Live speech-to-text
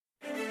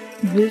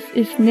This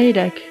is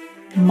Nedek,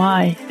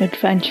 my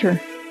adventure,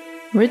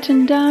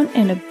 written down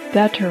in a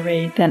better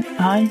way than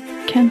I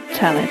can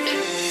tell it.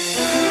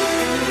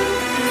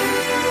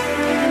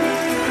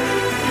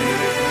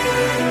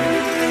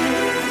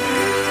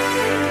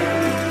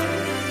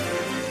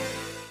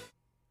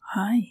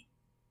 Hi.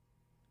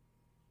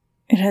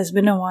 It has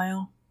been a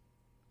while.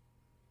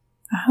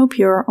 I hope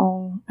you're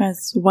all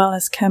as well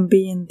as can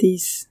be in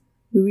these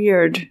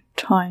weird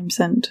times,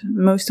 and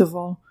most of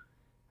all,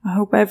 I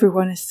hope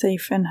everyone is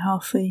safe and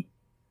healthy.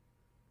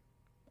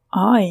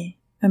 I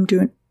am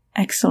doing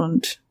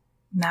excellent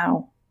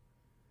now,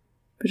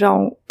 but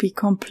I'll be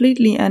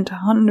completely and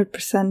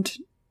 100%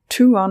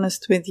 too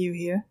honest with you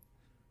here.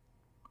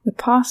 The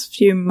past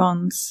few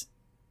months,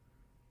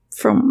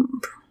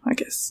 from, I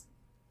guess,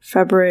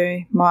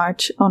 February,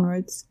 March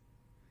onwards,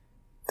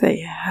 they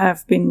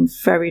have been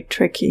very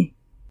tricky.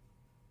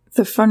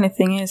 The funny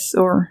thing is,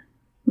 or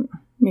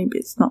maybe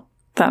it's not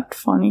that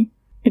funny,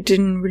 it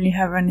didn't really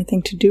have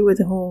anything to do with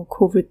the whole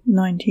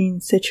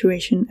COVID-19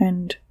 situation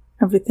and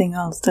everything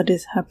else that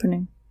is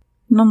happening.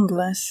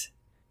 Nonetheless,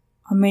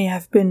 I may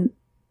have been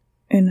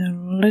in a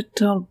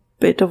little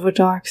bit of a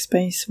dark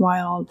space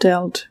while I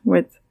dealt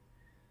with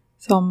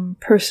some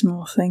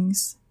personal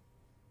things.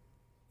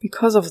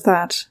 Because of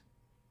that,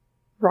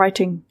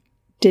 writing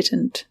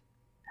didn't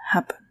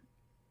happen.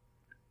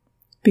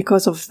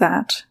 Because of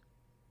that,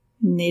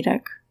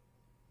 Nedek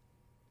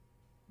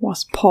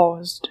was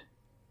paused.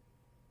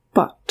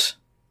 But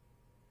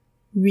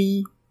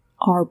we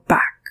are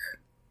back.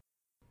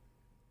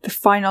 The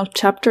final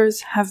chapters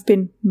have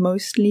been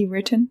mostly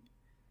written,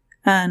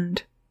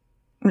 and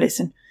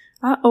listen,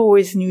 I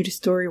always knew the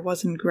story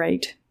wasn't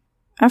great.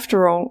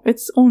 After all,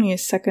 it's only a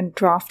second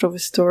draft of a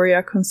story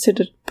I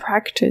considered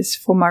practice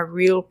for my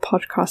real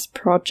podcast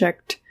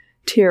project,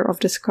 Tear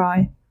of the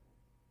Sky.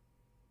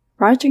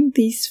 Writing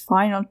these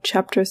final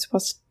chapters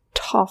was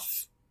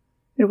tough.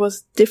 It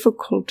was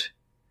difficult.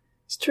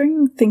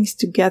 Stringing things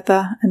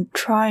together and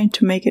trying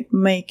to make it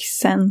make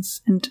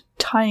sense and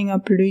tying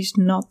up loose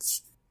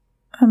knots.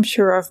 I'm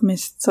sure I've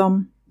missed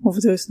some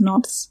of those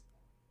knots.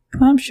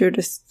 I'm sure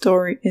the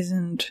story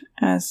isn't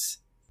as...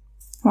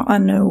 well, I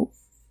know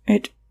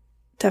it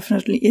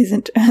definitely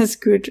isn't as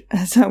good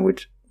as I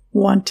would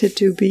want it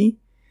to be.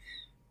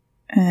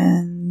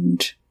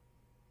 And...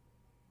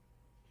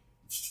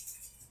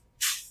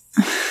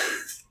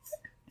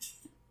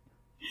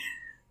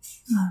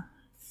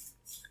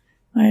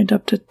 I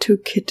adopted 2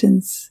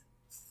 kittens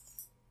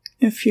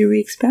a few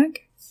weeks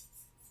back,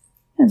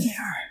 and they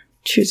are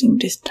choosing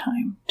this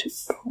time to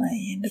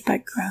play in the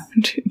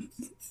background.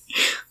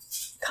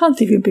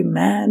 Can't even be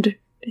mad.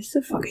 They're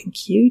so fucking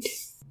cute.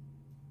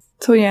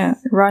 So yeah,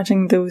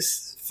 writing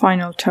those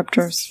final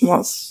chapters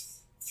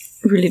was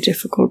really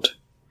difficult.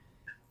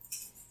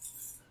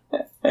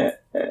 Oh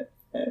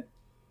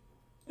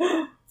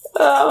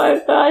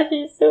my gosh,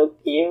 he's so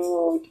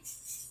cute.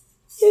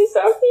 He's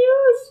so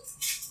cute.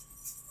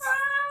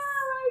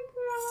 Oh my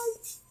god.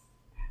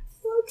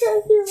 Look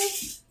at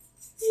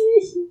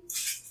you.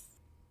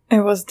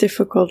 It was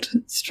difficult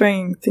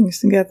stringing things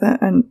together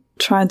and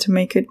trying to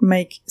make it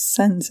make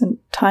sense and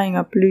tying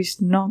up loose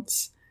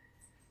knots.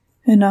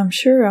 And I'm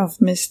sure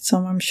I've missed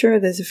some. I'm sure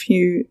there's a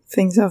few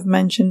things I've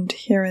mentioned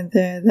here and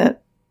there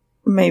that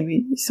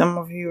maybe some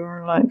of you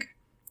are like,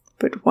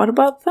 but what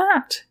about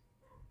that?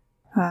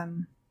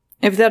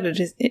 If that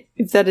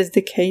is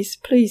the case,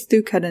 please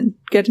do get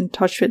in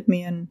touch with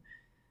me, and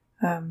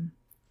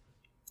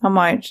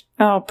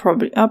I'll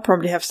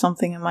probably have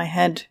something in my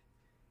head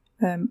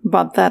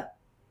about that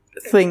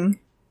thing.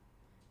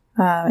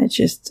 It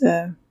just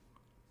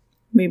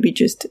maybe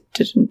just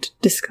didn't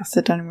discuss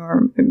it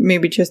anymore.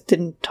 Maybe just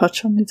didn't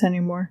touch on it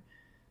anymore.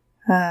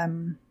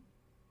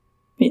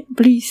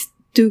 Please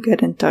do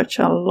get in touch.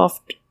 I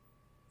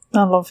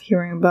love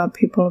hearing about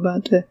people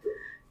about the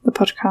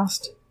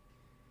podcast.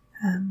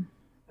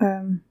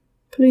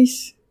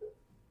 Please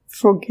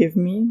forgive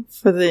me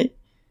for the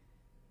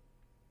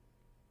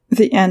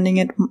ending.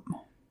 I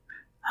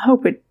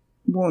hope it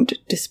won't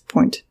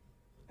disappoint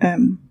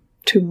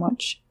too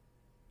much.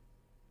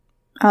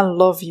 I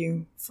love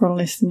you for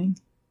listening.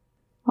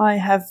 I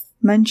have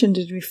mentioned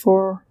it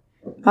before.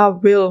 I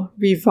will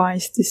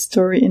revise this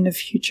story in the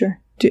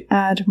future to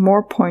add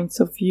more points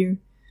of view,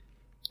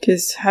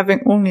 because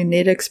having only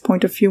Nedek's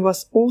point of view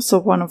was also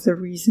one of the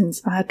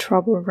reasons I had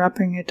trouble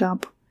wrapping it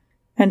up.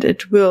 And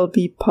it will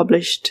be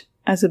published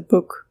as a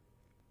book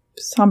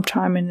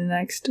sometime in the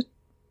next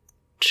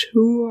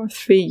 2 or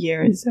 3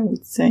 years, I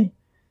would say.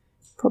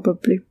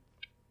 Probably.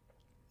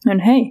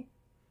 And hey,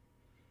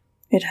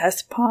 it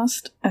has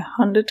passed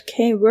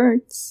 100k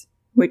words,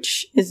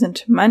 which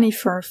isn't many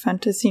for a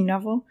fantasy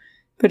novel,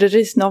 but it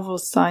is novel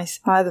size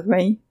either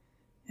way.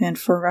 And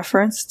for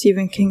reference,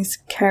 Stephen King's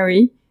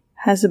Carrie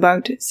has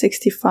about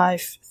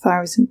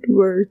 65,000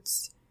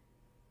 words.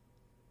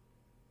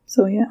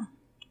 So yeah.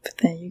 But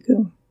there you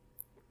go.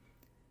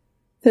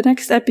 The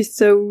next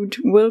episode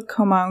will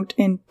come out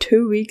in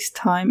 2 weeks'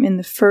 time in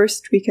the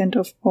first weekend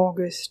of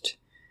August.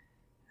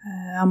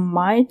 I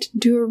might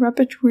do a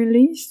rapid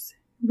release.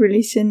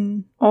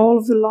 releasing all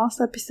of the last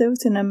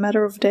episodes in a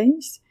matter of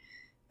days,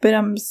 but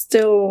I'm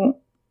still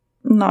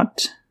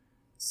not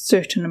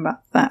certain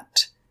about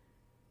that.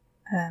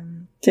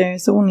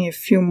 There's only a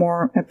few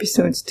more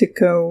episodes to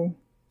go,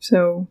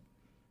 so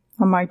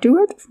I might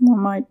do it, I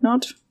might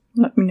not.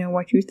 Let me know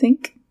what you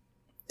think.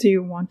 Do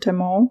you want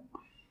them all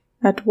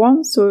at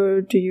once,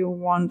 or do you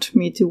want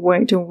me to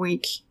wait a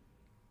week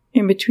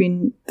in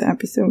between the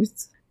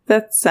episodes?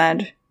 That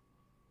said,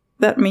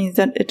 that means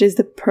that it is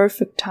the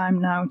perfect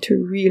time now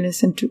to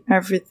re-listen to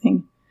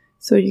everything,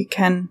 so you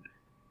can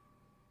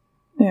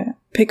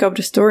pick up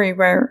the story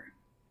where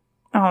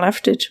I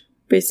left it,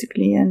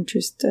 basically, and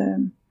just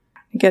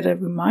get a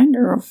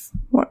reminder of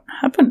what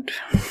happened,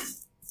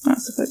 I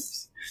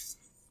suppose.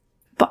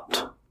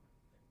 But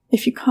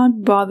if you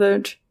can't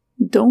bother,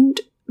 don't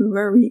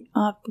worry,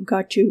 I've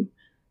got you.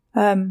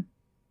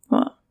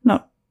 Well,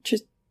 not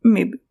just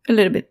maybe a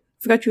little bit.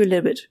 Forgot you a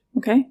little bit,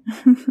 okay?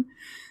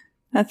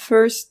 At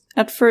first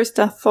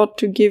I thought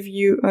to give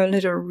you a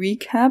little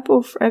recap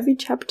of every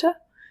chapter,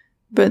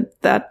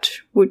 but that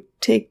would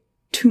take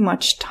too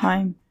much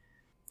time.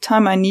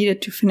 Time I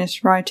needed to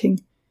finish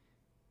writing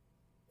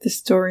the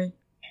story.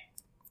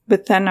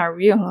 But then I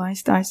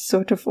realized I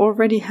sort of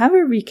already have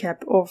a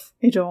recap of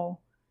it all,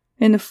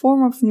 in the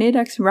form of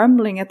Nedak's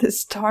rambling at the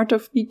start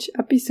of each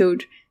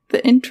episode, the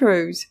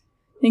intros,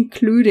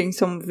 including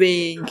some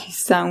vague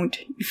sound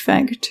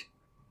effect.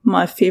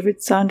 My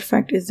favorite sound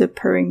effect is the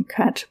purring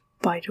cat,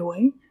 by the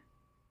way.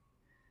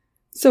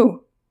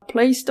 So, I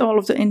placed all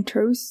of the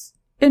intros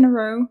in a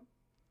row.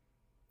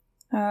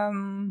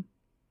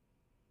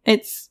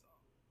 It's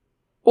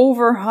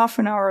over half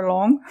an hour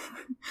long,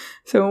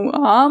 so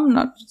I'm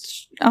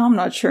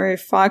not sure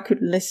if I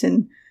could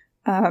listen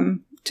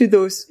to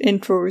those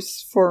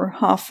intros for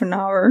half an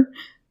hour.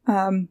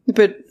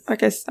 But I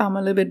guess I'm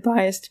a little bit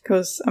biased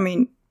because, I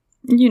mean,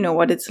 you know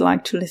what it's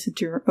like to listen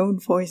to your own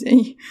voice,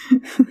 eh?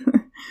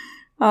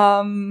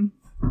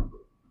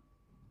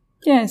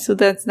 Yeah, so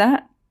that's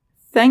that.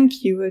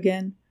 Thank you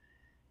again.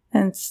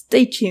 And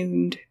stay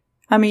tuned.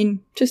 I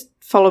mean, just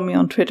follow me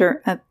on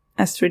Twitter at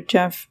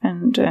AstridJeff,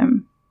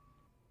 and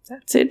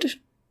that's it.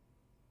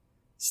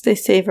 Stay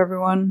safe,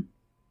 everyone.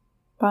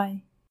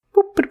 Bye.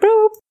 Boop, boop,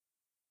 boop.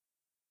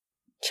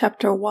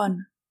 Chapter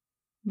 1.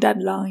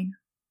 Deadline.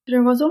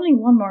 There was only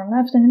one more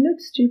left, and he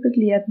looked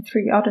stupidly at the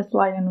three others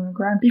lying on the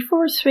ground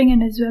before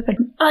swinging his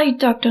weapon. I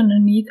ducked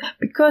underneath,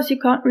 because you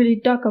can't really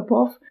duck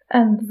above,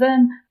 and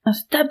then I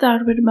stepped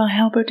out with my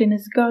halberd in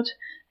his gut,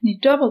 and he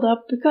doubled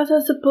up, because I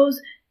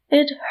suppose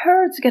it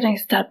hurts getting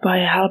stabbed by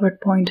a halberd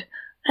point,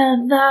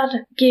 and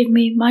that gave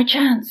me my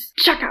chance.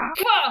 Chaka!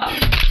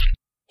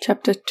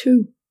 Chapter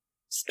 2.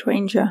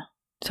 Stranger.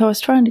 So I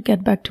was trying to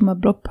get back to my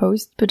blog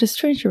post, but the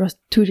stranger was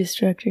too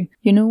distracting.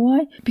 You know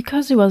why?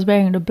 Because he was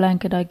wearing the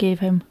blanket I gave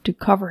him to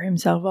cover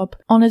himself up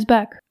on his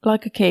back,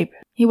 like a cape.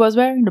 He was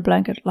wearing the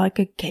blanket like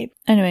a cape.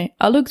 Anyway,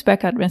 I looked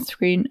back at my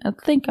screen and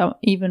think I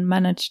even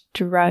managed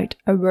to write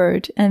a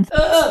word and...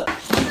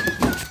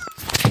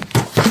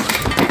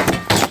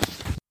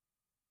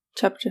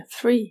 Chapter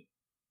 3.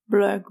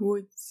 Black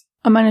Woods.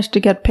 I managed to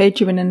get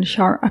Paige even in the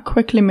shower. I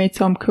quickly made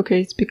some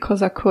cookies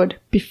because I could,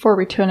 before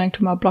returning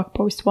to my blog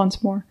post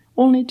once more,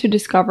 only to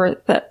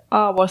discover that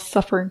I was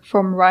suffering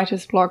from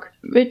writer's block,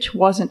 which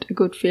wasn't a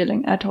good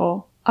feeling at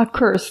all. I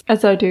cursed,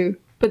 as I do,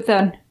 but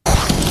then...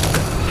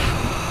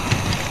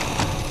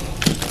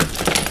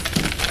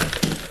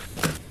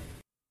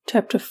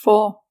 Chapter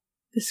 4.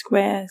 The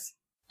Squares.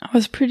 I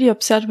was pretty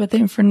upset with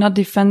him for not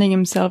defending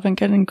himself and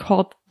getting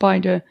caught by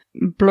the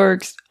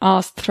blurg's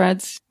ass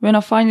threads. When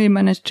I finally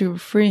managed to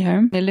free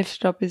him, he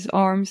lifted up his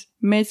arms,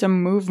 made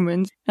some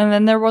movements, and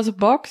then there was a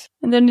box,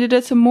 and then he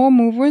did some more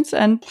movements,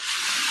 and...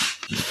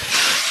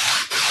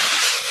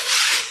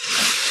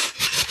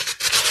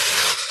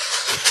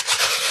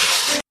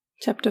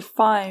 Chapter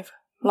 5.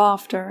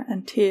 Laughter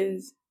and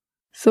Tears.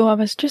 So I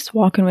was just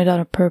walking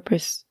without a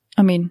purpose.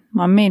 I mean,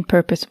 my main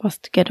purpose was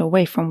to get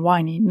away from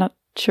Winnie, not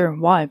sure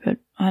why, but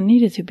I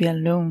needed to be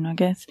alone, I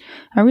guess.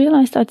 I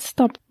realized I'd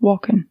stopped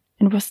walking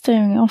and was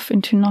staring off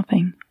into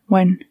nothing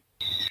when...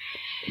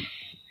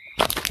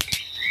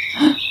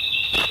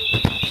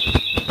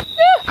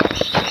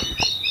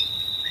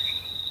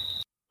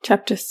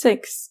 Chapter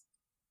 6.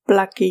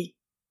 Blackie.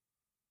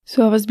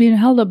 So I was being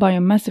held up by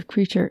a massive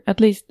creature. At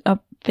least I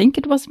think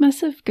it was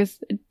massive, because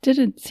it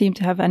didn't seem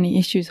to have any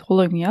issues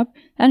holding me up.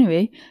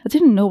 Anyway, I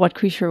didn't know what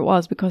creature it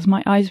was because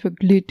my eyes were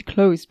glued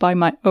closed by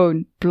my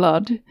own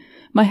blood.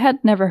 My head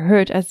never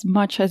hurt as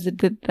much as it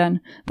did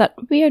then. That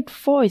weird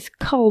voice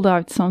called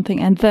out something,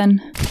 and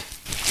then...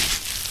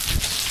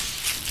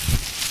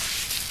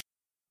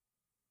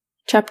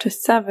 Chapter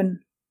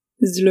 7.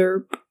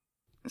 Zlurb.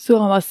 So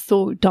I was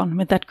so done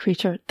with that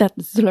creature, that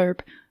Zlurb.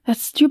 That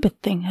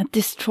stupid thing had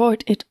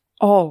destroyed it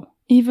all.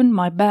 Even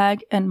my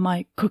bag and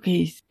my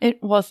cookies.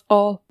 It was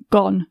all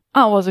gone.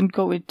 I wasn't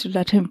going to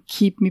let him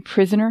keep me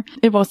prisoner.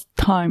 It was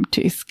time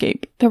to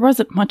escape. There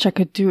wasn't much I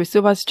could do, so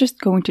I was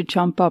just going to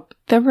jump up.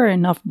 There were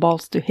enough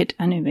balls to hit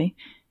anyway.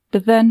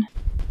 But then...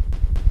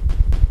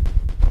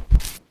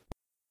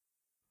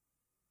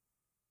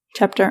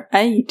 Chapter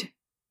 8.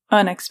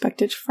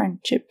 Unexpected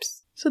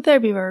Friendships. So there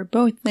we were,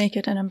 both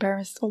naked and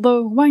embarrassed,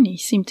 although Winey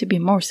seemed to be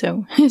more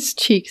so. His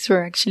cheeks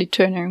were actually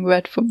turning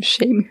red from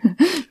shame,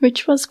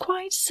 which was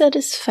quite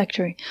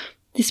satisfactory.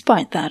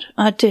 Despite that,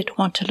 I did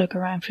want to look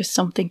around for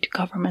something to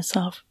cover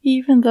myself,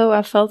 even though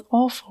I felt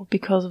awful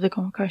because of the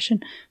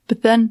concussion.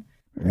 But then...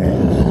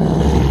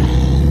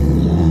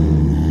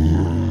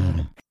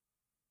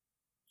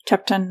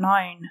 Chapter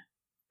 9.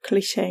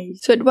 Clichés.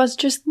 So it was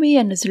just me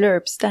and the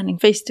Slurp standing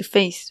face to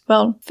face.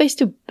 Well, face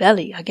to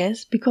belly, I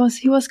guess, because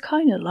he was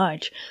kinda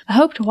large. I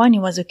hoped Winey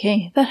was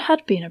okay. That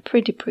had been a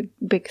pretty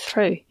big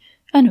throw.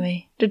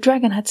 Anyway, the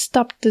dragon had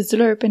stopped the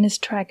Slurp in his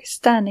track,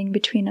 standing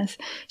between us.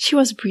 She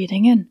was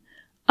breathing in.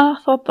 I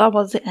thought that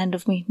was the end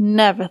of me.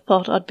 Never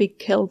thought I'd be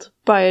killed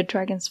by a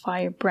dragon's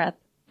fire breath.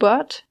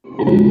 But...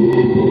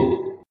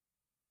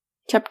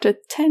 Chapter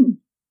 10.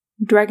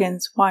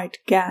 Dragon's White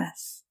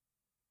Gas.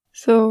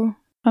 So...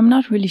 I'm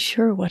not really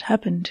sure what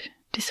happened.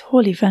 This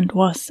whole event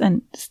was,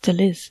 and still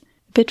is,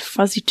 a bit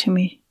fuzzy to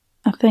me.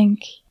 I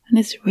think, and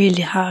it's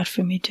really hard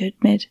for me to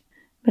admit,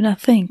 but I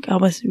think I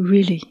was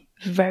really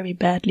very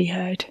badly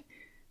hurt.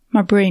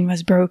 My brain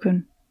was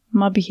broken,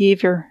 my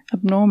behavior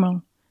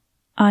abnormal.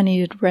 I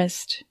needed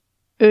rest,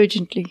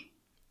 urgently.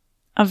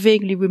 I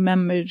vaguely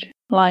remembered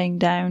lying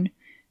down,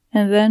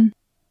 and then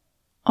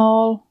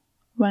all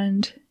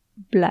went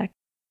black.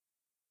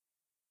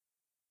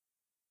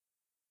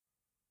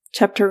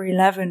 Chapter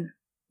 11.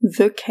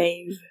 The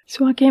Cave.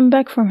 So I came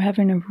back from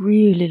having a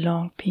really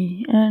long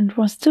pee and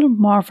was still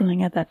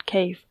marveling at that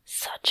cave.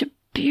 Such a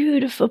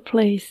beautiful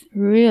place,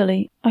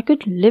 really. I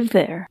could live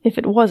there if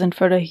it wasn't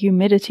for the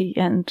humidity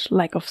and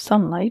lack of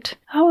sunlight.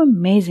 How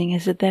amazing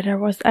is it that there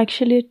was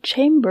actually a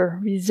chamber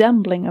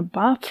resembling a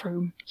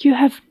bathroom? You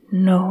have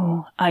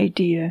no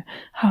idea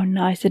how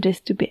nice it is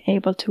to be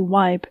able to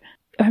wipe,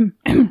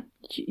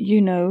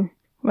 you know,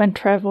 when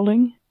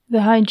traveling.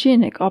 The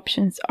hygienic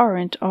options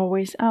aren't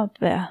always out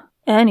there.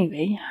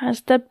 Anyway, I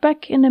stepped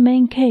back in the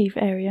main cave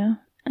area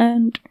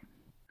and...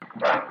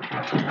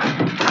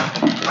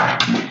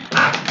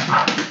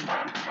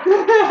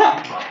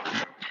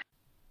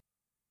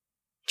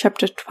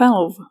 Chapter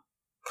 12.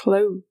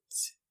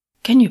 Clothes.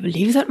 Can you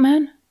believe that,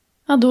 man?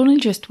 I'd only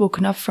just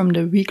woken up from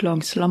the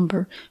week-long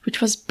slumber,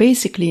 which was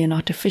basically an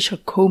artificial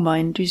coma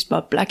induced by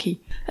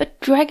Blackie. A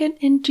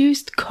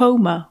dragon-induced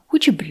coma.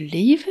 Would you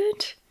believe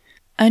it?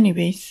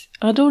 Anyways,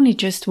 I'd only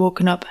just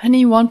woken up and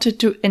he wanted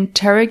to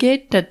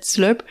interrogate that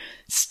Slurp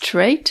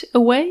straight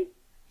away?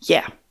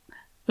 Yeah,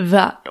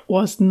 that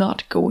was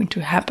not going to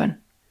happen.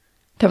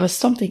 There was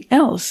something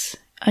else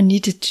I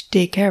needed to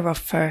take care of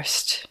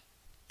first.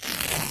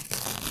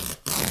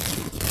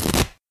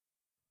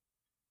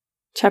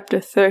 Chapter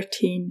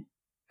 13.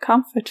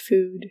 Comfort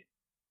Food.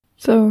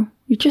 So,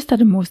 we just had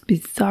the most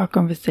bizarre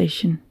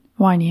conversation,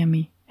 Winey and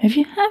me. Have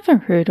you ever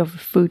heard of a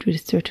food with a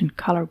certain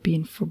color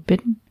being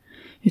forbidden?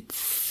 It's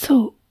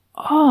so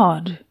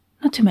odd.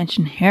 Not to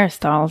mention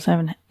hairstyles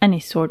having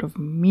any sort of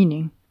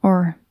meaning.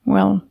 Or,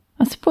 well,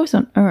 I suppose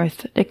on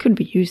Earth they could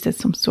be used as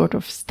some sort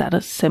of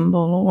status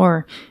symbol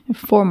or a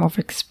form of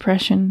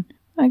expression,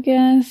 I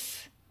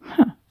guess.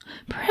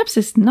 Perhaps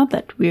it's not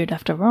that weird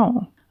after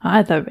all.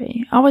 Either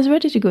way, I was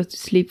ready to go to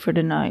sleep for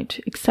the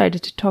night,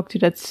 excited to talk to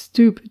that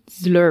stupid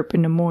Slurp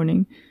in the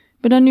morning,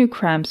 but I knew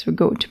cramps were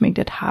going to make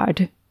that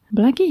hard.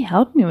 Blackie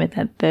helped me with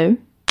that though.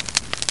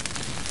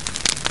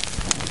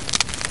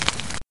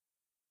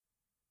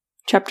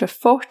 Chapter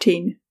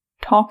 14.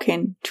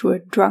 Talking to a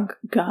drunk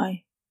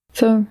guy.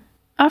 So,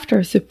 after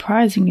a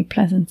surprisingly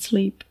pleasant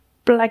sleep,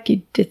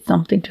 Blackie did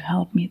something to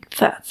help me,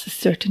 that's a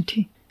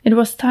certainty. It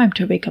was time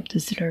to wake up the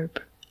Slurp.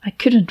 I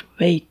couldn't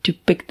wait to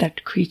pick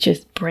that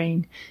creature's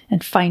brain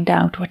and find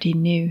out what he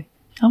knew.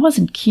 I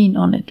wasn't keen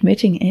on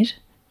admitting it,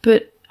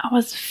 but I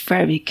was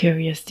very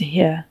curious to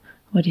hear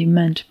what he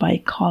meant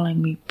by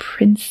calling me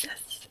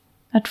princess.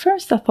 At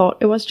first I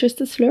thought it was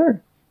just a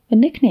slur, a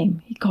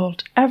nickname he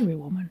called every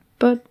woman,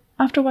 but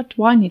after what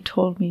Winey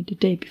told me the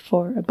day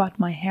before about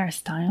my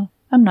hairstyle,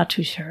 I'm not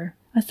too sure.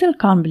 I still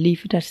can't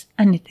believe it has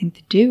anything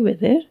to do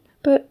with it,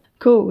 but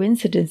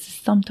coincidences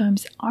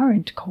sometimes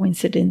aren't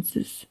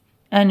coincidences.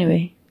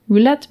 Anyway, we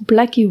let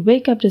Blackie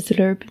wake up the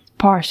Slurp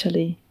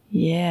partially.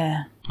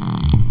 Yeah.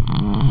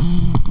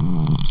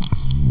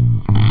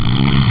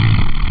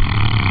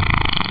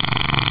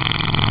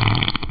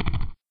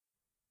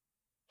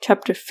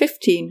 Chapter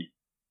 15.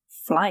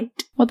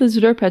 Flight. What the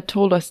Slurp had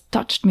told us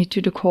touched me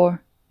to the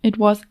core. It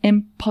was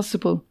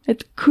impossible.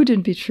 It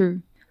couldn't be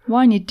true.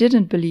 Winey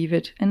didn't believe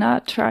it, and I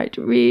tried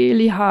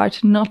really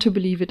hard not to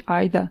believe it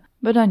either.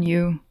 But I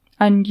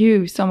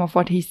knew some of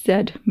what he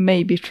said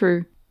may be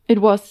true.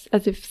 It was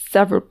as if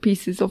several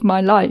pieces of my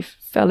life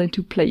fell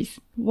into place.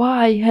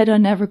 Why had I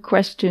never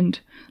questioned,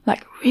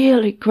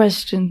 really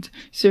questioned,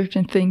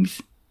 certain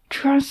things?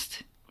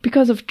 Trust?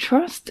 Because of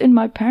trust in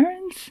my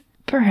parents?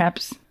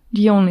 Perhaps.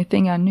 The only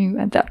thing I knew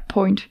at that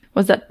point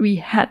was that we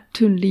had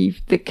to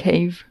leave the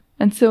cave.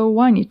 And so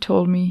Winey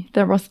told me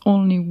there was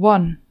only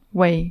one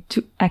way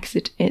to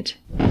exit it.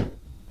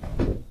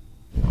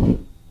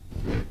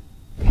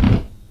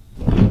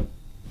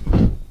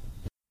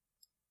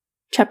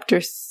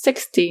 Chapter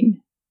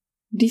 16.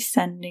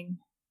 Descending.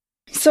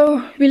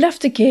 So we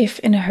left the cave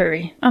in a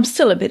hurry. I'm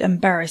still a bit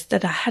embarrassed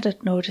that I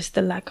hadn't noticed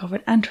the lack of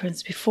an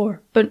entrance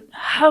before. But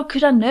how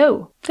could I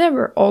know? There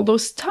were all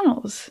those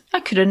tunnels. I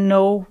couldn't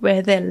know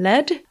where they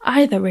led.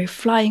 Either way,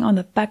 flying on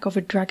the back of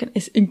a dragon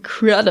is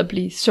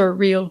incredibly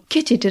surreal.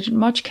 Kitty didn't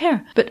much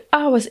care, but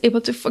I was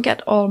able to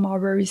forget all my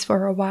worries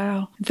for a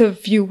while. The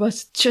view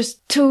was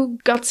just too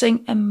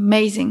gutsing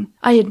amazing.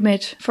 I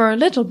admit, for a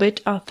little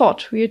bit I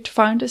thought we had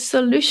found a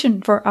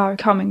solution for our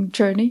coming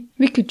journey.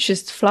 We could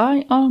just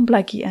fly on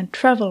Blackie and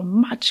travel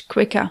much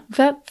quicker.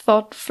 That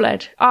thought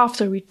fled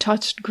after we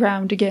touched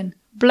ground again.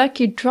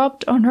 Blackie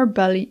dropped on her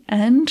belly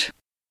and...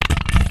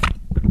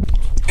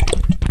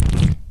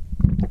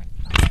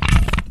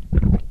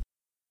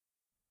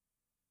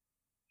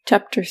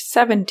 Chapter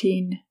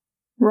 17.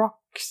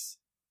 Rocks.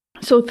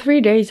 So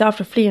 3 days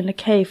after fleeing the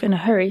cave in a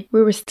hurry,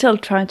 we were still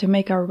trying to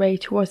make our way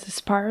towards the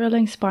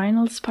spiraling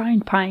spinal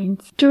spine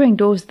pines. During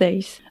those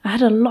days, I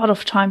had a lot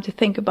of time to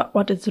think about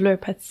what the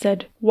Zlurp had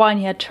said.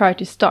 Whiny had tried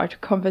to start a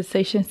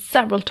conversation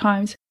several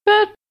times,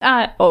 but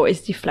I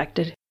always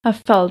deflected. I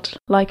felt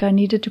like I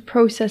needed to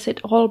process it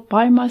all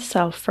by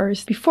myself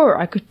first before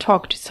I could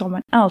talk to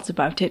someone else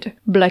about it.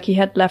 Blackie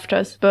had left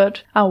us,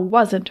 but I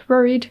wasn't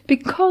worried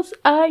because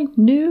I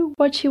knew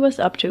what she was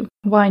up to.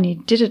 Whiny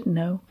didn't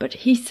know, but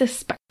he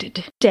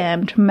suspected.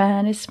 Damned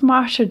man is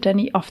smarter than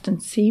he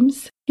often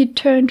seems. He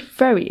turned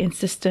very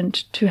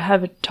insistent to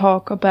have a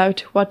talk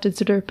about what the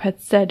Zlurp had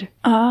said.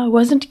 I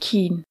wasn't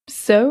keen,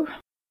 so...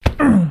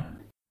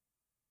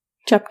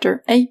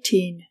 Chapter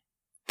 18.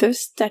 The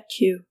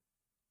Statue.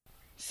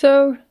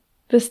 So,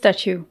 the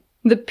statue,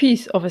 the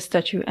piece of a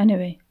statue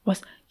anyway,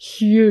 was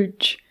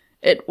huge.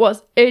 It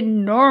was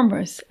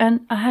enormous,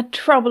 and I had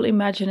trouble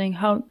imagining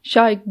how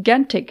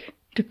gigantic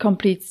the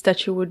complete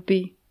statue would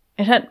be.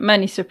 It had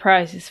many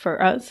surprises for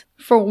us.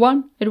 For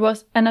one, it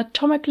was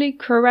anatomically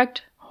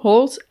correct,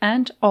 holes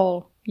and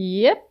all.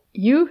 Yep,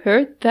 you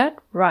heard that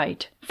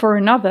right. For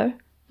another,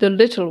 the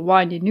little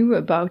Whiny knew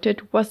about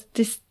it was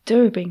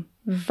disturbing,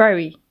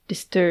 very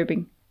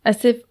disturbing,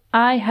 as if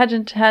I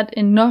hadn't had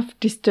enough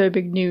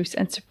disturbing news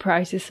and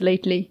surprises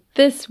lately.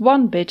 This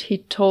one bit he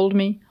told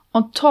me,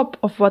 on top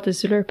of what the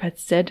Zlurp had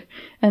said,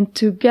 and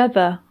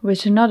together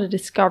with another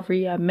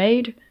discovery I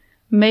made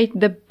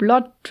the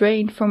blood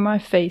drain from my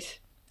face.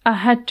 I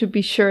had to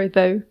be sure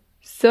though,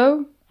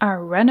 so I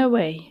ran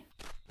away.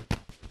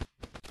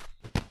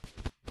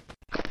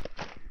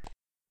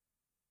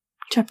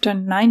 Chapter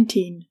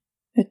 19.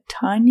 A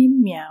Tiny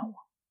Meow.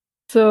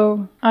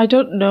 So, I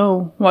don't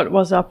know what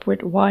was up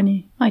with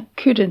Whiny. I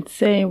couldn't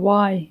say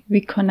why we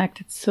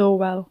connected so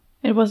well.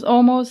 It was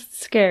almost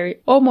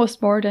scary,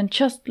 almost more than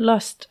just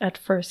lust at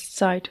first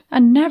sight. I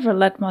never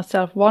let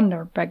myself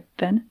wonder back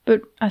then,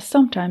 but I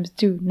sometimes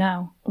do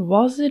now.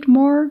 Was it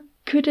more?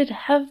 Could it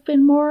have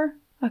been more?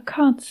 I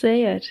can't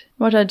say it.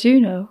 What I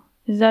do know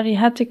is that he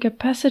had the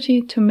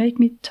capacity to make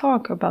me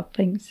talk about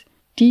things.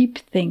 Deep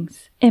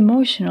things,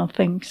 emotional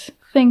things,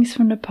 things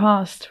from the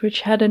past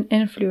which had an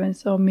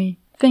influence on me.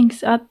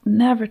 Things I'd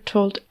never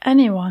told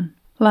anyone,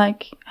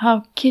 like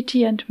how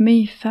Kitty and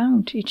me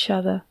found each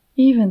other,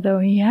 even though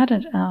he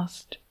hadn't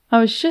asked.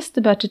 I was just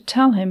about to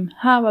tell him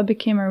how I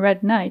became a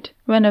Red Knight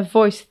when a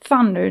voice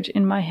thundered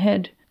in my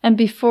head, and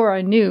before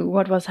I knew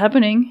what was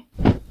happening...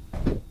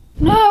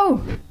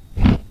 No!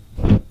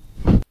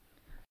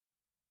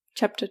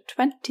 Chapter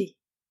 20.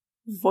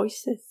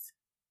 Voices.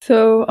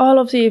 So all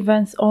of the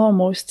events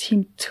almost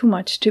seemed too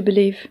much to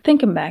believe.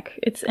 Thinking back,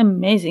 it's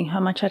amazing how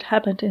much had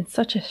happened in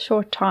such a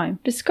short time.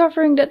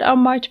 Discovering that I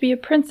might be a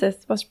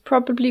princess was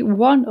probably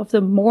one of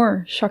the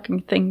more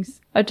shocking things.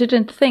 I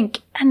didn't think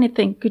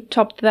anything could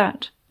top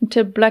that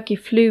until Blackie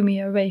flew me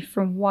away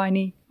from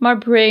Whiny. My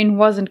brain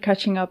wasn't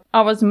catching up.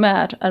 I was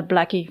mad at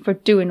Blackie for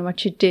doing what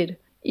she did,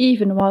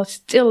 even while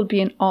still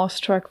being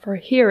awestruck for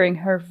hearing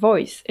her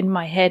voice in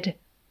my head.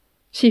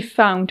 She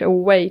found a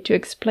way to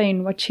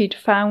explain what she'd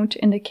found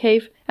in the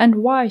cave and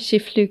why she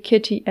flew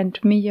Kitty and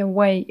me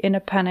away in a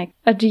panic.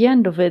 At the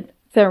end of it,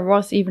 there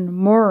was even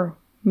more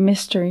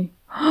mystery.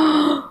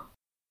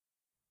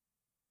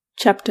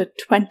 Chapter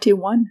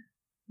 21.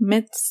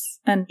 Myths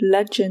and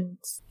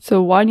Legends.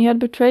 So Whiny had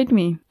betrayed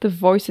me. The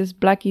voices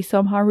Blackie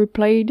somehow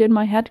replayed in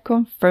my head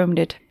confirmed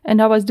it,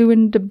 and I was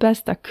doing the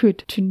best I could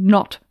to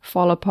not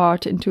fall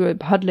apart into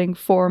a huddling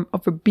form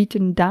of a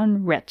beaten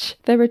down wretch.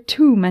 There were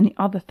too many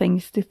other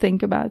things to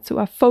think about, so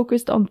I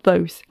focused on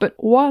those. But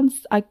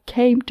once I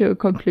came to a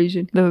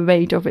conclusion, the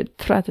weight of it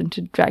threatened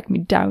to drag me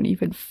down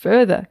even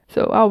further.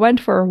 So I went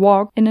for a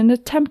walk in an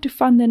attempt to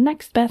find the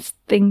next best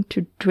thing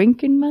to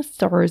drinking my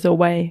sorrows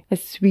away. A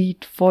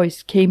sweet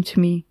voice came to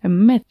me. A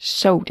myth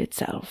showed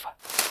itself.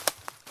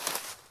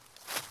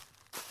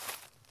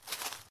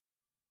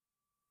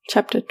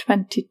 Chapter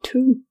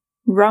 22.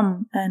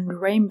 Rum and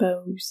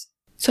Rainbows.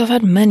 So I've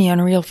had many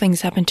unreal things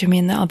happen to me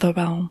in the other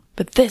realm,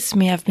 but this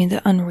may have been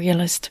the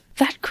unrealist.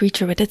 That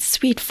creature with its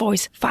sweet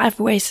voice, 5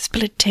 ways,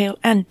 split tail,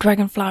 and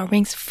dragonflower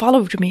wings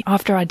followed me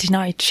after I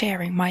denied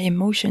sharing my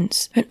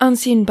emotions. An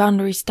unseen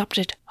boundary stopped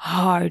it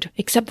hard,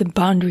 except the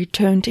boundary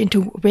turned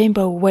into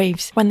rainbow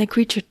waves when the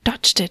creature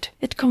touched it.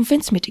 It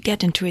convinced me to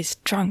get into his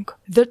trunk.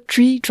 The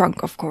tree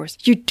trunk, of course,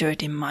 you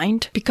dirty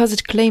mind, because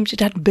it claimed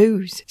it had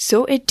booze.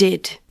 So it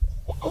did.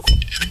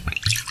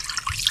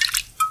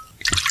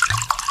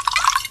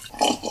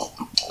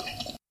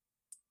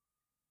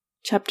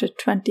 Chapter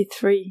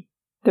 23.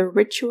 The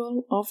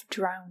Ritual of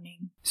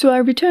Drowning. So I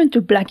returned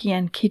to Blackie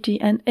and Kitty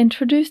and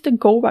introduced the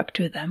Gorak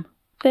to them.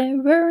 They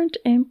weren't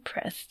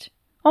impressed.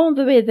 On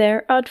the way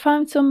there, I'd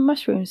found some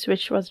mushrooms,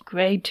 which was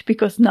great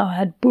because now I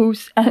had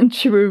booze and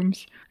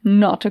shrooms.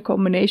 Not a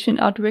combination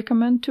I'd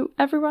recommend to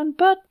everyone,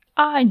 but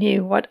I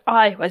knew what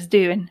I was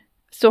doing.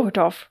 Sort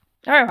of.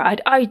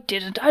 Alright, I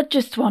didn't. I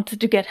just wanted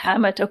to get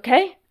hammered,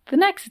 okay? The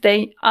next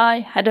day, I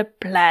had a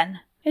plan.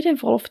 It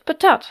involved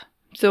Patat.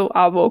 So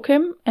I woke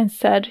him and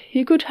said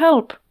he could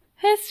help.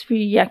 His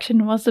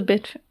reaction was a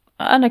bit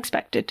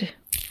unexpected.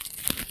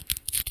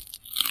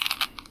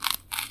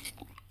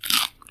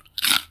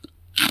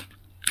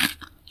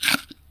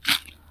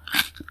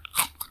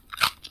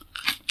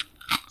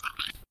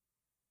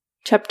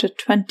 Chapter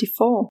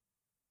 24.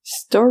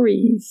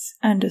 Stories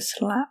and a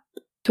slap.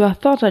 So I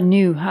thought I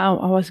knew how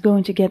I was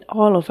going to get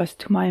all of us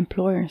to my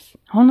employers.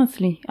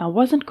 Honestly, I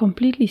wasn't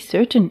completely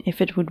certain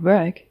if it would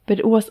work, but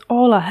it was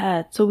all I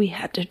had, so we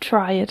had to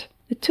try it.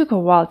 It took a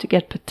while to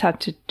get Patat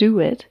to do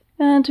it,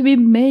 and we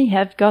may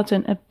have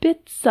gotten a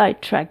bit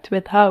sidetracked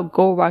with how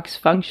Goraks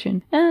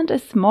function and a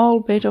small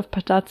bit of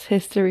Patat's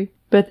history,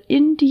 but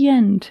in the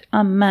end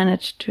I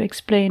managed to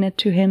explain it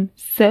to him,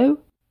 so...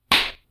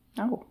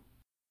 Oh.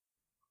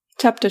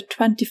 Chapter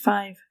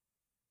 25.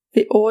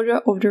 The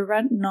Order of the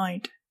Red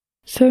Knight.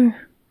 So,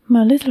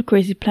 my little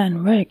crazy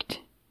plan worked.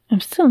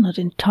 I'm still not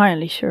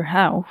entirely sure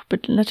how,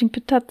 but letting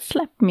Patat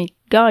slap me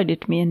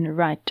guided me in the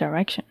right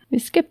direction. We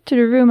skipped to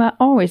the room I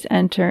always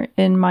enter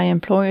in my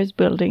employer's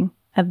building.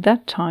 At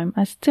that time,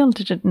 I still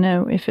didn't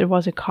know if it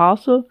was a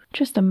castle,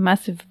 just a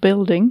massive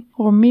building,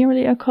 or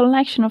merely a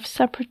collection of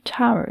separate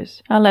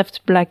towers. I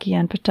left Blackie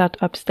and Patat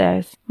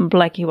upstairs.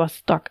 Blackie was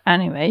stuck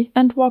anyway,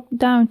 and walked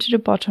down to the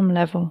bottom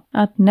level.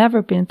 I'd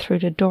never been through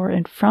the door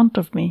in front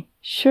of me.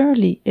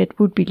 Surely it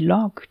would be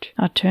locked.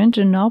 I turned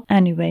the knob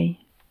anyway.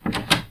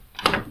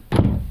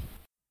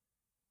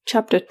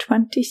 Chapter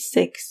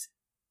 26.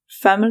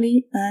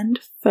 Family and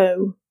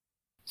Foe.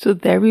 So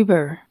there we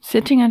were,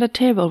 sitting at a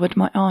table with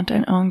my aunt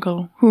and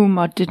uncle, whom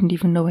I didn't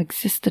even know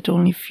existed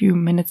only a few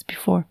minutes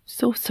before.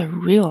 So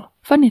surreal.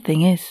 Funny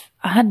thing is,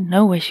 I had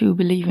no issue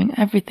believing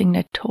everything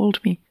they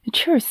told me. It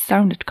sure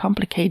sounded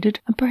complicated,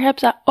 and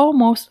perhaps I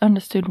almost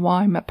understood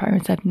why my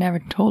parents had never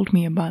told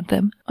me about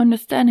them.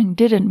 Understanding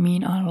didn't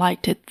mean I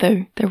liked it,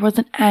 though. There was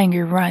an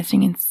anger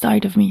rising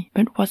inside of me,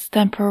 but was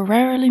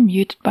temporarily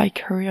muted by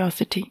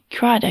curiosity.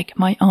 Craddock,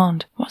 my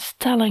aunt, was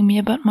telling me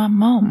about my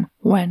mom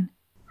when...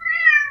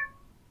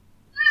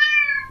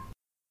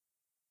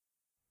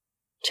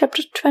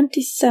 Chapter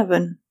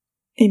 27.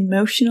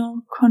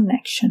 Emotional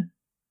Connection.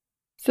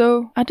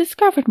 So, I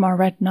discovered my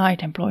Red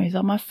Knight employees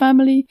are my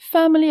family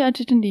I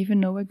didn't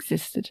even know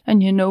existed.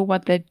 And you know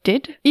what they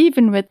did?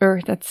 Even with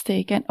Earth at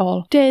stake and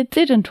all, they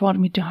didn't want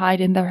me to hide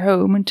in their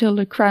home until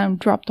the crown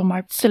dropped on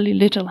my silly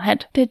little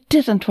head. They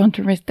didn't want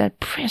to risk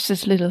that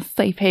precious little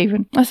safe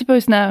haven. I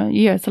suppose now,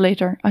 years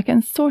later, I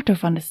can sort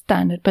of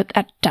understand it, but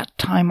at that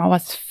time I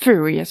was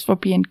furious for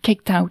being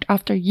kicked out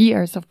after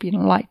years of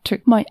being lied to.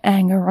 My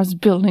anger was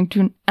building to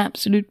an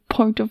absolute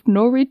point of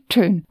no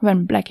return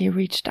when Blackie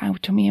reached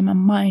out to me in my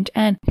mind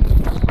and...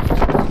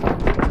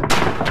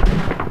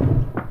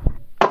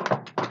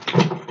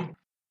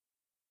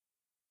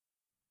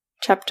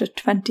 Chapter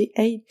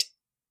 28.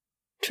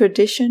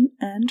 Tradition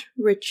and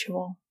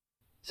Ritual.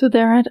 So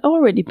there had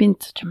already been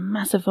such a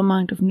massive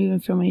amount of new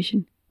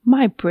information.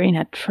 My brain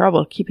had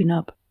trouble keeping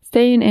up.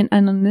 Staying in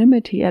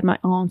anonymity at my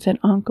aunts and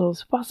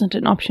uncles wasn't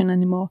an option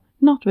anymore,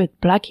 not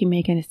with Blackie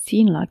making a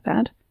scene like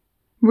that.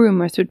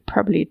 Rumors would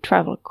probably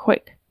travel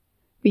quick.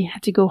 We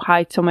had to go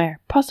hide somewhere,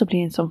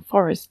 possibly in some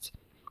forests.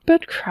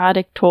 But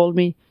Craddock told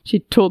me. She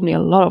told me a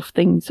lot of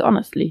things,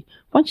 honestly.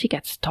 Once she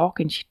gets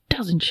talking, she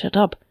doesn't shut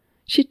up.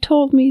 She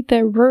told me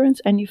there weren't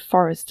any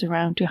forests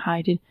around to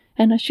hide in,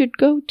 and I should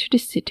go to the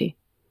city.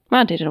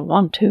 I didn't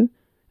want to,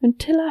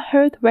 until I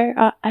heard where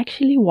I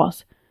actually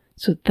was.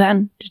 So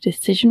then the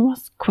decision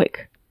was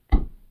quick.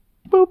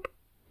 Boop.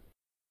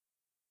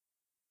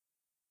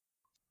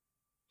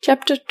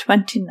 Chapter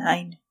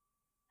 29.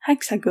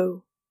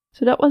 Hexago.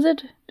 So that was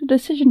it. The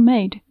decision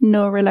made.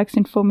 No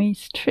relaxing for me.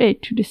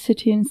 Straight to the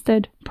city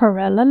instead.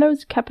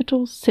 Parallello's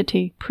capital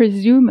city.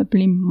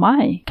 Presumably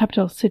my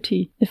capital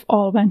city, if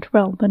all went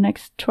well the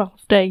next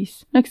 12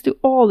 days. Next to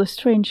all the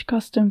strange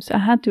customs I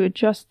had to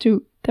adjust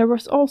to, there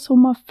was also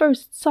my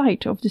first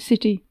sight of the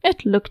city.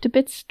 It looked a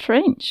bit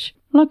strange.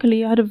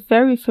 Luckily I had a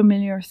very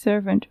familiar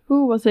servant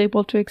who was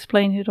able to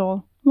explain it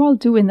all. While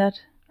doing that,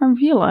 I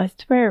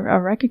realized where I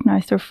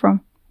recognized her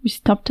from. We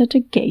stopped at a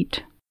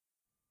gate.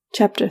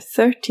 Chapter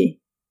 30.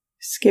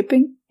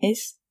 Skipping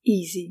is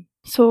easy.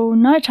 So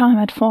nighttime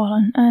had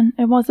fallen, and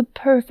it was a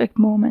perfect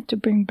moment to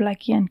bring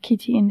Blackie and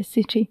Kitty in the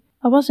city.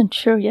 I wasn't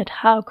sure yet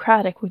how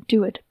Craddock would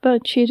do it,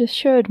 but she'd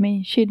assured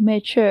me she'd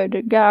made sure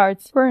the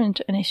guards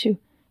weren't an issue,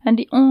 and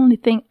the only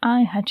thing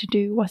I had to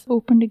do was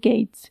open the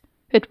gates.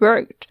 It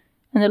worked,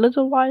 and a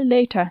little while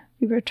later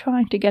we were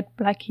trying to get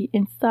Blackie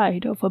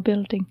inside of a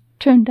building.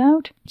 Turned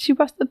out she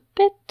was a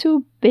bit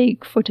too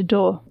big for the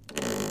door.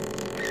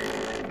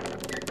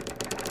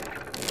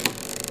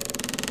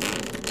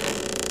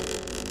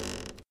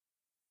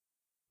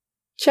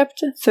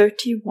 Chapter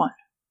 31.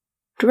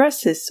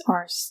 Dresses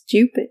are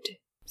stupid.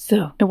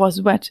 So it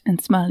was wet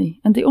and smelly,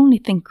 and the only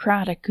thing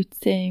Craddock could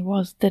say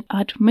was that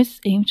I'd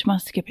misaimed my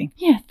skipping.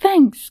 Yeah,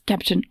 thanks,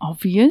 Captain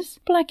Obvious.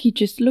 Blackie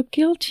just looked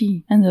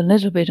guilty and a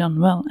little bit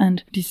unwell,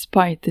 and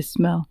despite the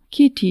smell,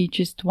 Kitty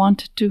just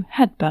wanted to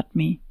headbutt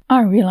me.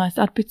 I realized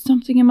I'd put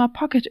something in my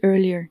pocket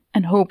earlier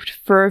and hoped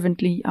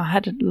fervently I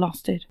hadn't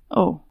lost it.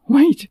 Oh,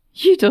 wait,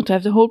 you don't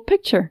have the whole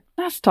picture.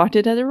 I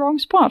started at the wrong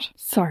spot.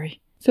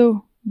 Sorry.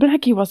 So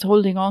Blackie was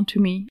holding on to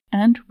me,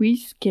 and we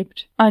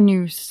skipped. I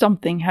knew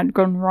something had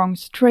gone wrong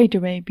straight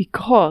away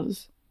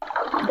because...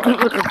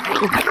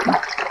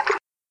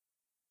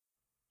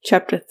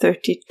 Chapter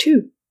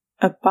 32.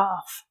 A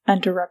bath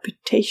and a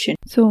reputation.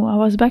 So I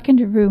was back in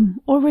the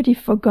room, already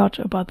forgot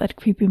about that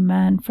creepy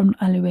man from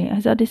the alleyway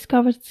as I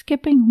discovered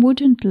skipping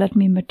wouldn't let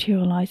me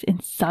materialize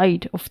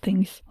inside of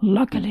things.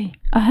 Luckily,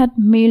 I had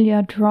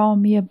Melia draw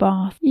me a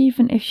bath,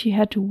 even if she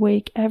had to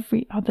wake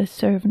every other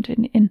servant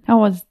in the inn. I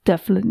was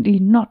definitely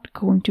not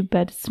going to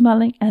bed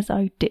smelling as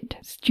I did.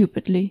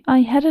 Stupidly,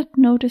 I hadn't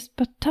noticed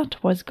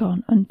Patat was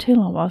gone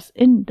until I was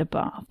in the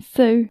bath.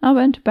 So I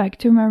went back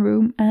to my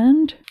room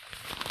and...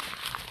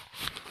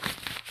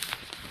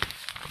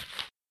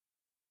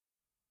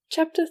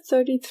 Chapter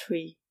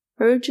 33.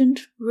 Urgent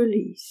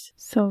release.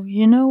 So,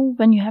 you know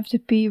when you have to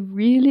pee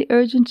really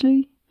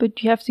urgently,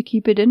 but you have to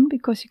keep it in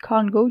because you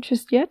can't go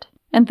just yet?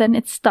 And then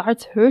it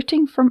starts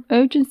hurting from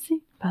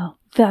urgency? Well,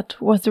 that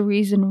was the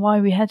reason why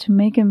we had to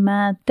make a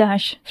mad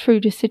dash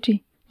through the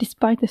city.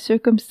 Despite the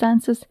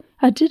circumstances,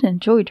 I did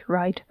enjoy the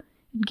ride.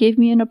 It gave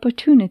me an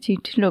opportunity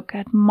to look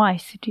at my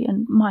city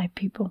and my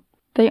people.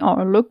 They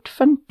all looked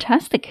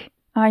fantastic.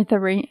 Either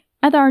way,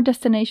 at our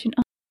destination,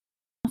 I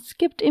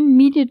skipped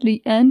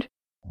immediately and...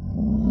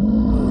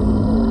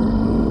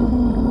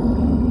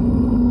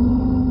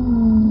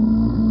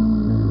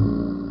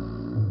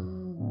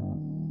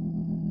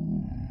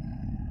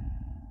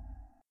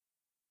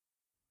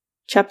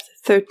 Chapter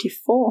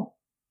 34.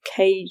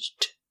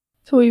 Caged.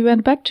 So we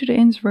went back to the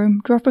inn's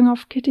room, dropping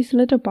off Kitty's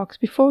litter box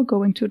before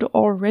going to the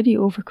already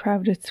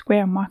overcrowded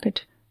square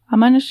market. I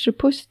managed to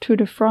push through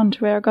the front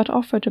where I got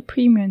offered a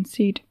premium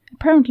seat.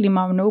 Apparently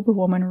my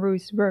noblewoman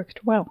ruse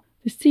worked well.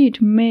 The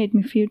seat made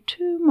me feel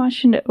too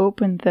much in the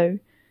open though,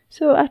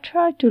 so I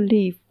tried to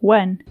leave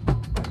when...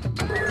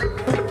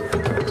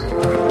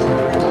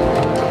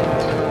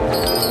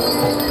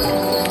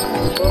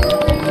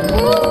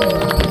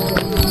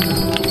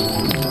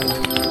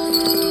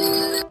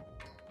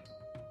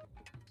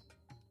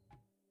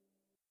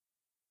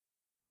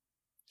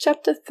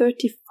 Chapter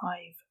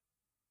 35.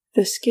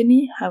 The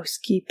Skinny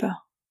Housekeeper.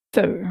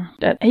 So,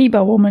 that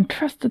Aba woman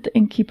trusted the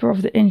innkeeper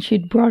of the inn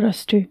she'd brought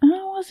us to, and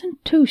I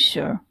wasn't too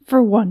sure.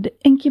 For one, the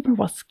innkeeper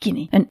was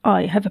skinny, and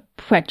I have a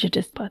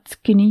prejudice about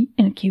skinny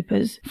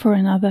innkeepers. For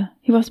another,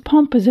 he was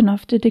pompous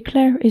enough to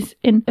declare is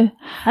in a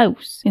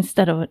house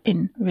instead of an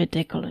inn.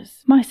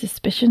 Ridiculous. My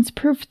suspicions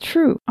proved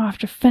true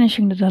after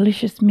finishing the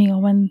delicious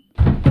meal when...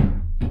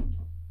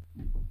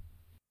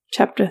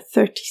 Chapter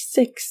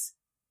 36.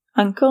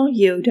 Uncle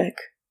Yodek.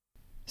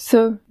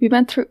 So, we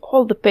went through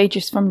all the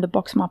pages from the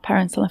box my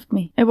parents left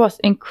me. It was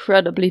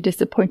incredibly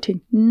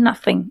disappointing.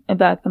 Nothing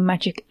about the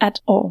magic at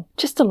all.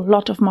 Just a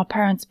lot of my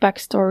parents'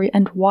 backstory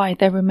and why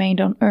they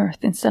remained on Earth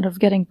instead of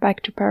getting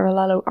back to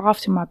Parallelo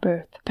after my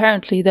birth.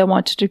 Apparently, they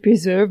wanted to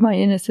preserve my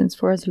innocence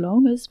for as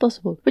long as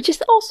possible, which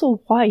is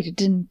also why they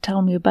didn't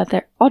tell me about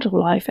their other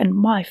life and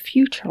my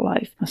future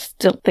life. I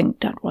still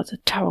think that was a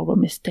terrible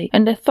mistake,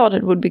 and they thought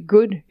it would be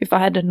good if I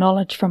had the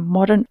knowledge from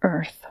modern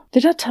Earth.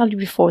 Did I tell you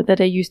before that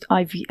they used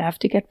IVF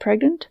to get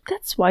pregnant?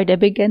 That's why they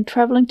began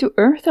traveling to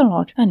Earth a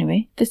lot.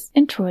 Anyway, this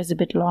intro is a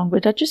bit long,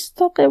 but I just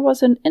thought there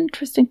was an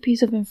interesting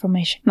piece of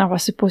information. I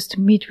was supposed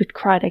to meet with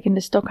Craddock in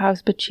the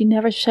stockhouse, but she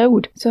never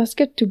showed. So I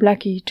skipped to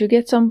Blackie to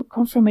get some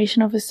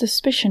confirmation of a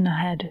suspicion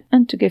I had,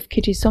 and to give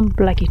Kitty some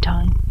Blackie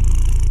time.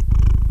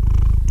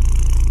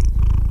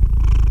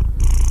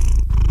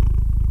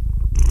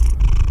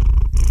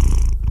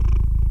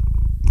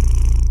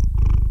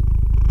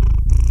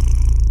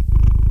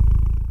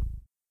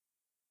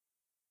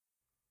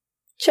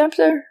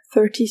 Chapter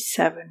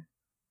 37.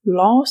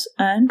 Laws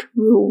and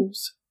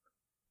Rules.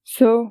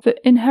 So the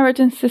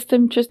inheritance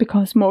system just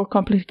becomes more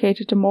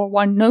complicated the more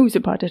one knows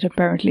about it,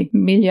 apparently.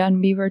 Emilia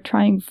and me were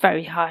trying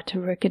very hard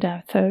to work it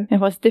out, though. It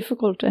was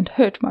difficult and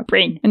hurt my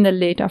brain. In the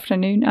late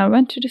afternoon, I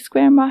went to the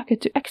square market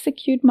to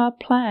execute my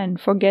plan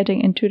for getting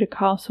into the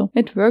castle.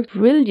 It worked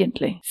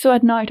brilliantly. So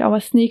at night I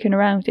was sneaking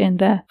around in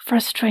there.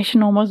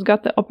 Frustration almost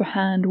got the upper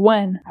hand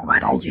when...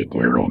 What are you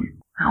doing?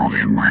 How do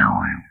you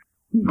know?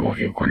 This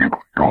is gonna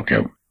go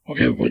to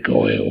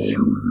physically.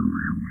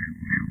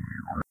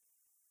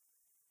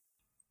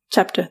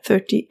 Chapter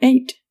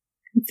 38.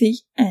 The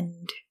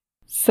End.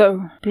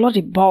 So, bloody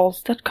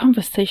balls, that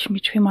conversation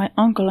between my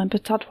uncle and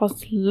Patat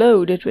was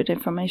loaded with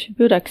information.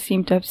 Budak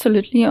seemed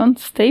absolutely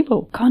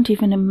unstable. Can't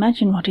even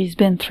imagine what he's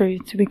been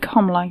through to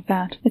become like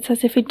that. It's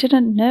as if he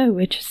didn't know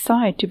which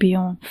side to be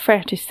on.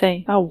 Fair to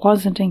say, I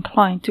wasn't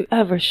inclined to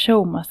ever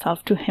show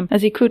myself to him,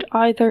 as he could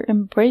either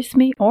embrace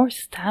me or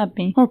stab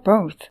me, or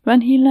both.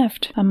 When he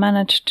left, I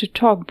managed to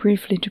talk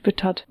briefly to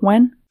Patat.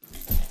 When?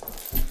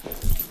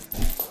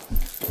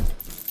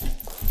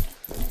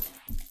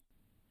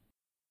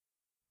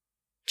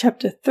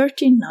 Chapter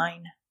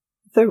 39.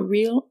 The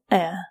Real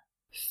Heir.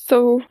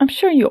 So, I'm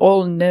sure you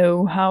all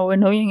know how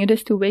annoying it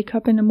is to wake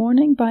up in the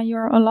morning by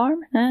your alarm,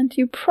 and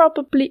you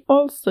probably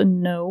also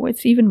know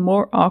it's even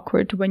more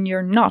awkward when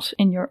you're not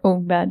in your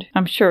own bed.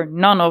 I'm sure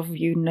none of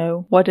you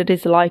know what it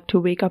is like to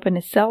wake up in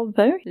a cell,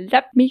 though.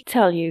 Let me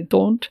tell you,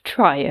 don't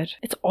try it.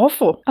 It's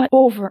awful. I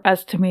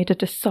overestimated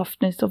the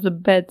softness of the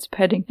bed's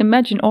padding.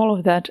 Imagine all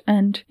of that,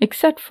 and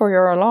except for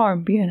your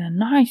alarm being a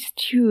nice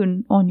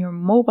tune on your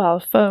mobile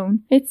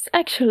phone, it's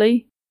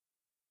actually...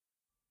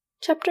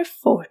 Chapter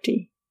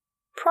 40.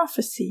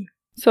 Prophecy.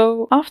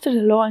 So, after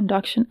the law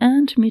induction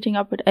and meeting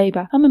up with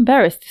Aba, I'm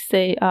embarrassed to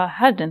say I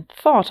hadn't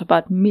thought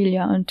about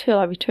Emilia until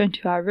I returned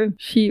to our room.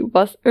 She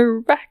was a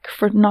wreck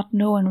for not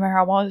knowing where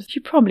I was. She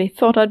probably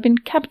thought I'd been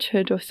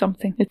captured or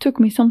something. It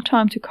took me some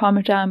time to calm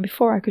her down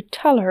before I could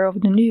tell her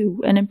of the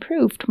new and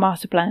improved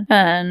master plan.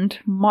 And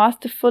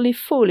masterfully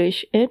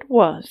foolish it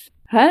was.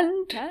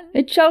 And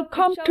it shall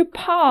come to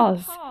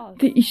pass,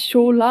 the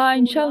Isho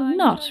line shall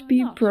not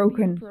be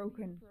broken,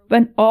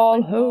 when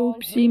all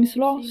hope seems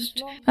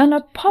lost, and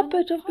a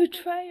puppet of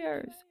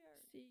betrayers.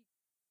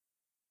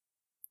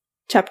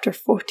 Chapter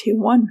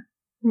 41.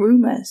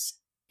 Rumors.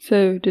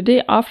 So, the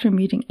day after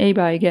meeting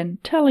Aba again,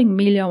 telling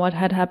Emilia what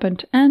had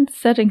happened, and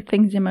setting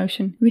things in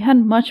motion, we had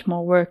much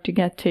more work to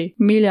get to.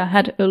 Emilia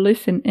had a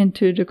listen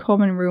into the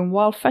common room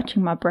while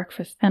fetching my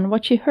breakfast, and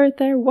what she heard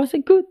there was a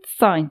good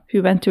sign.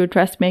 We went to a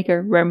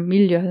dressmaker, where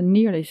Emilia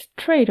nearly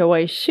straight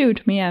away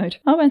shooed me out.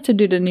 I went to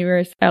do the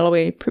nearest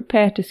alleyway,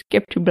 prepared to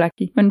skip to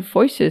Blackie, when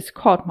voices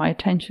caught my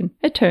attention.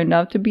 It turned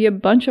out to be a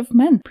bunch of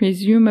men,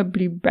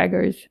 presumably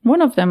beggars.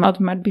 One of them I'd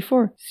met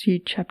before.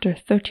 See Chapter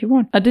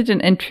 31. I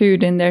didn't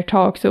intrude in their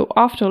talk, so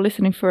after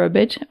listening for a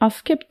bit, I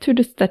skipped to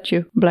the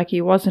statue.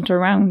 Blackie wasn't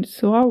around,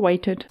 so I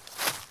waited.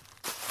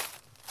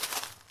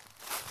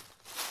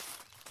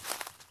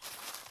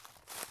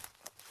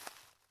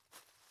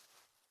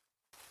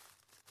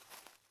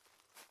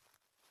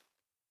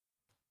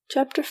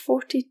 Chapter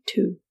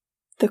 42.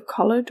 The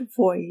Colored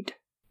Void.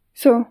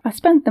 So, I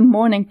spent the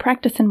morning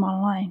practicing my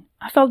line.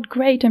 I felt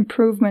great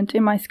improvement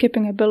in my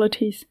skipping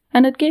abilities,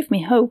 and it gave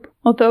me hope,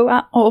 although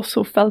I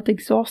also felt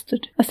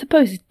exhausted. I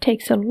suppose it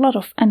takes a lot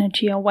of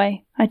energy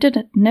away. I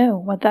didn't know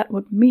what that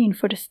would mean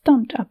for the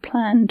stunt I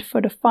planned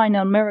for the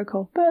final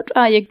miracle, but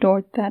I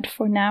ignored that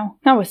for now.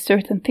 I was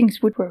certain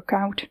things would work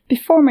out.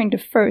 Performing the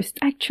first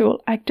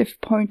actual active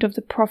point of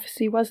the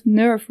prophecy was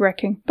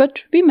nerve-wracking, but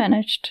we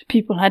managed.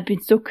 People had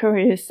been so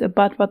curious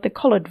about what the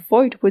colored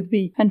void would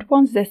be, and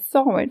once they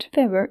saw it,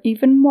 they were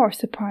even more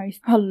surprised.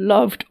 I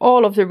loved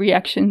all of the reactions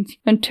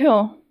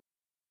until...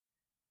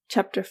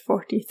 Chapter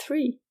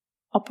 43.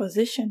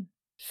 Opposition.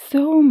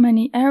 So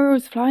many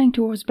arrows flying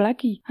towards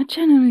Blackie. I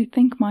genuinely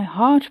think my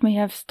heart may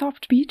have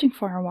stopped beating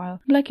for a while.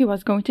 Blackie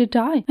was going to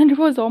die, and it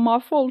was all my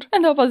fault.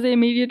 And that was the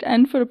immediate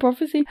end for the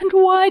prophecy. And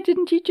why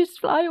didn't you just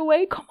fly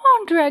away? Come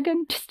on,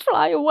 dragon, just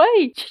fly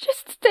away. She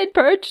just stayed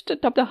perched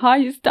atop the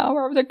highest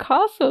tower of the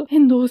castle.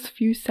 In those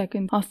few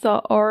seconds, I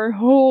saw our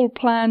whole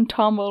plan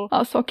tumble.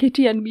 I saw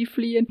Kitty and me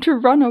fleeing to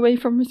run away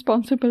from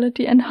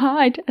responsibility and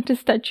hide at the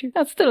statue.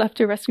 I'd still have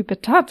to rescue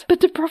Patat, but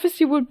the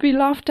prophecy would be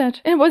laughed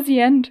at. It was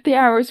the end. The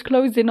arrows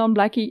closed in on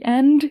Blackie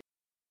and...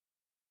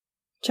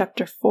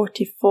 Chapter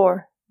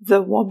 44.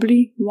 The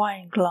Wobbly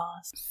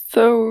Wineglass.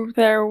 So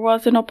there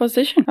was an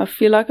opposition. I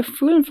feel like a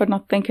fool for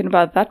not thinking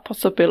about that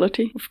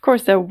possibility. Of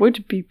course there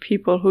would be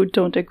people who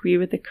don't agree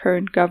with the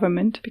current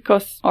government,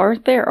 because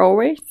aren't there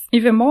always?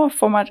 Even more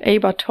from what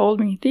Aba told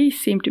me, these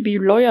seem to be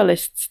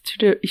loyalists to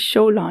the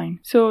Isho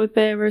line, so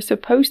they were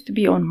supposed to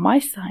be on my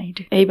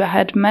side. Aba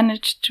had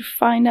managed to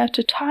find out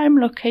the time,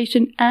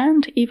 location,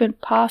 and even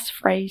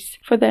passphrase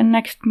for their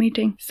next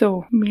meeting.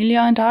 So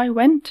Emilia and I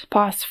went.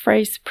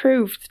 Passphrase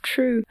proved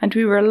true, and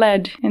we were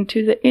led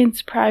into the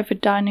inn's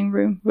private dining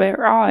room,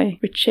 where I,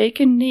 with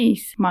shaken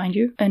knees, mind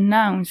you,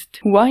 announced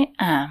who I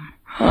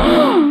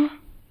am.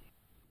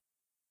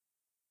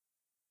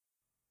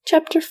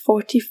 Chapter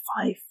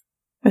 45.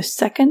 A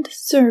Second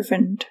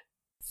Servant.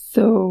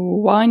 So,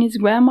 Whiny's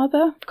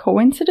grandmother?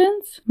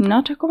 Coincidence?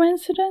 Not a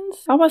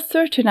coincidence? I was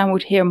certain I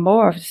would hear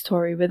more of the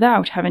story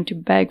without having to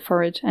beg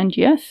for it, and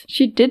yes,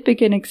 she did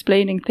begin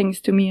explaining things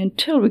to me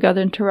until we got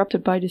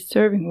interrupted by the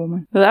serving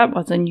woman. That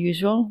was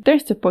unusual. They're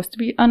supposed to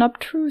be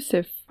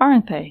unobtrusive,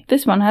 aren't they?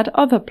 This one had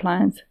other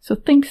plans, so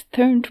things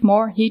turned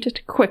more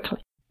heated quickly.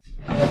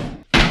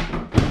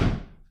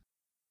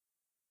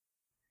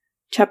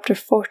 Chapter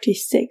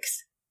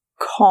 46.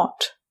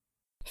 Caught.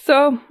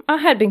 So, I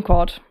had been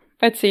caught,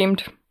 it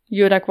seemed.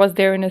 Yodak was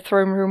there in the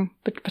throne room,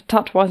 but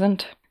Patat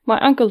wasn't. My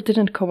uncle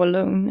didn't go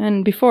alone,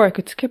 and before I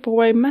could skip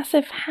away,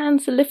 massive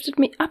hands lifted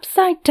me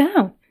upside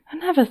down. I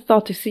never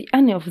thought to see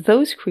any of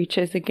those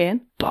creatures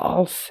again.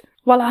 Balls!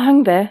 While I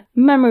hung there,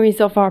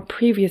 memories of our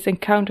previous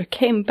encounter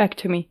came back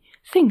to me,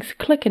 things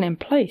clicking in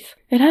place.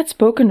 It had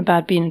spoken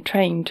about being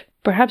trained.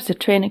 Perhaps the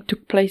training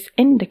took place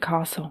in the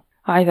castle.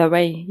 Either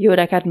way,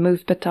 Yodak had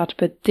moved Patat,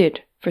 but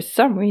did, for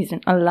some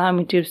reason, allow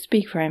me to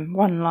speak for him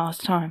one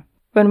last time.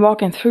 When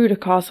walking through the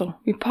castle,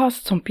 we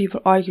passed some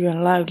people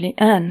arguing loudly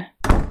and...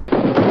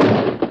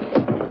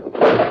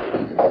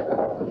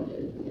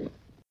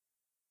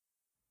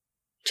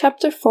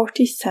 Chapter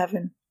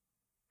 47.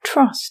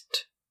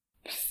 Trust.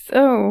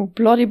 So,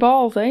 bloody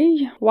balls,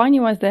 eh? Whiny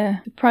was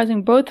there,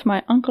 surprising both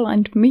my uncle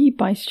and me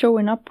by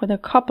showing up with a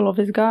couple of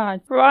his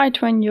guards, right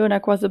when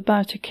Yodak was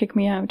about to kick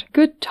me out.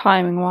 Good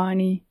timing,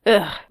 Whiny.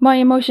 Ugh, my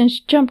emotions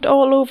jumped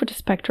all over the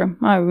spectrum.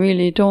 I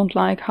really don't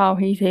like how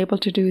he's able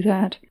to do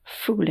that.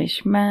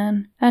 Foolish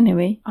man.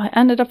 Anyway, I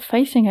ended up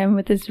facing him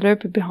with his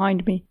Slurper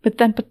behind me, but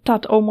then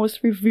Patat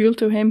almost revealed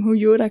to him who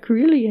Yodak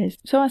really is.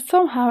 So I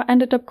somehow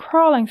ended up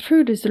crawling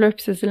through the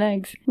Slurp's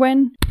legs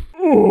when...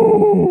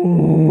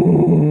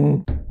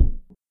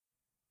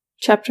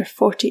 Chapter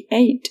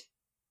 48.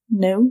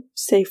 No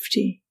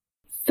safety.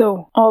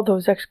 So, all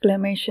those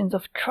exclamations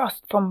of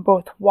trust from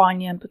both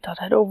Whiny and Patat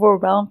had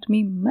overwhelmed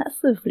me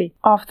massively.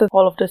 After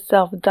all of the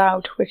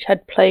self-doubt which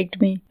had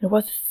plagued me, it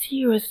was a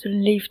serious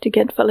relief to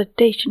get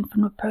validation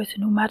from the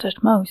person who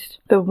mattered most.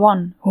 The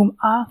one whom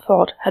I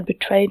thought had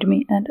betrayed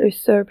me and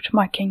usurped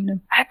my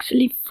kingdom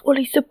actually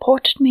fully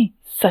supported me.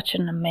 Such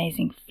an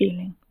amazing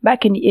feeling.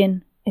 Back in the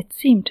inn, it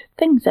seemed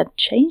things had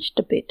changed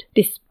a bit,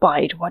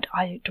 despite what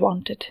I had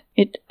wanted.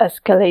 It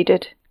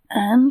escalated,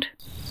 and...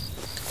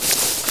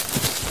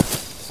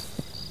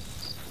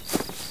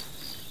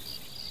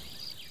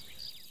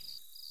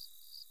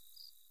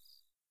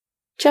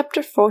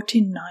 Chapter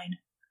 49.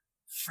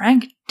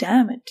 Frank,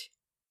 damn it.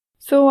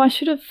 So I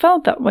should have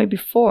felt that way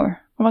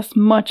before. I was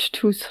much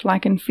too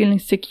slack in feeling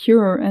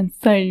secure and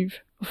safe.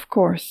 Of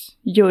course,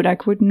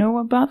 Yodak would know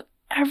about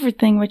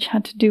everything which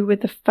had to do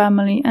with the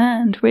family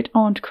and with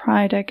Aunt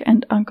Krydek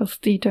and Uncle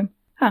Steetum.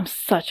 I'm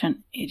such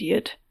an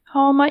idiot.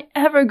 How am I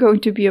ever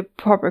going to be a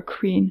proper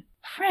queen?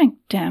 Frank,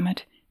 damn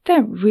it, they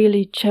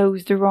really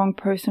chose the wrong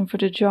person for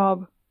the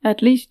job.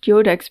 At least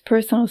Yodak's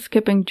personal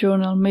skipping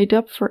journal made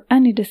up for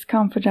any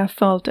discomfort I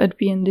felt at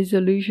being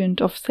disillusioned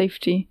of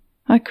safety.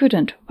 I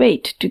couldn't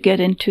wait to get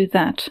into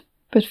that.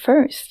 But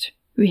first,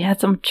 we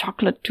had some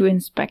chocolate to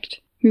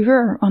inspect. We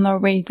were on our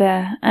way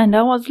there, and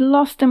I was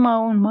lost in my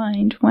own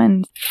mind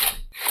when...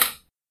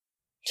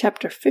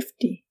 Chapter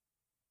 50.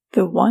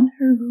 The one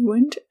who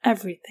ruined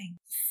everything.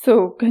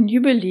 So, can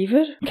you believe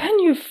it? Can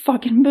you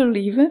fucking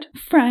believe it?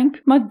 Frank,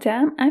 my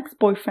damn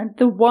ex-boyfriend,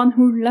 the one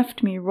who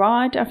left me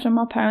right after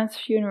my parents'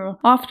 funeral,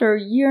 after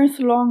a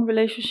years-long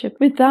relationship,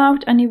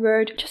 without any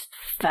word, just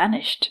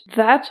vanished.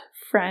 That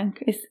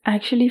Frank is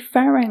actually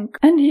Ferenc,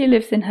 and he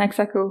lives in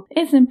Hexaco,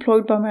 is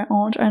employed by my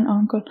aunt and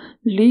uncle,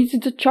 leads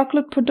the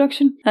chocolate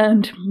production,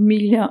 and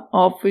Milia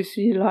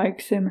obviously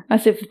likes him.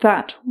 As if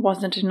that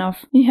wasn't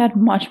enough, he had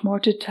much more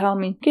to tell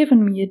me,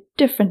 giving me a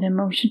different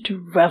emotion to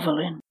revel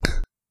in.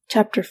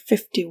 Chapter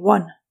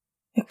 51.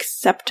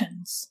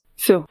 Acceptance.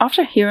 So,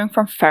 after hearing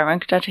from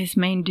Ferenc that his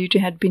main duty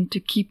had been to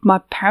keep my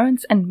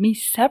parents and me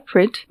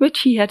separate,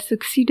 which he had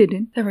succeeded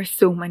in, there were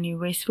so many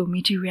ways for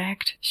me to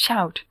react.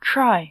 Shout,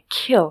 cry,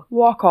 kill,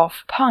 walk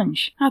off,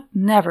 punch. I'd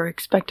never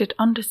expected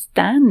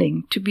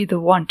understanding to be the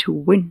one to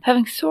win,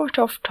 having sort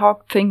of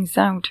talked things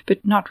out,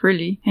 but not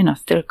really, and I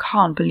still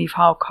can't believe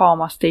how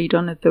calm I stayed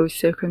under those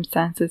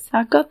circumstances.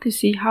 I got to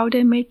see how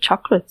they made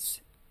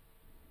chocolates.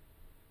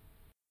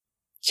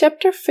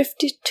 Chapter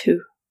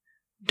 52.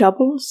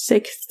 Double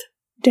Sixth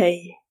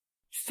Day.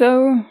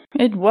 So,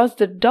 it was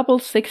the double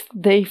sixth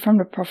day from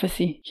the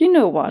prophecy. You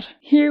know what?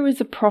 Here is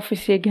a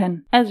prophecy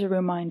again, as a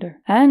reminder.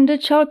 And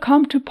it shall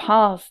come to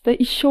pass, the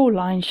Isho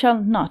line shall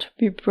not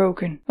be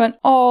broken. When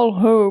all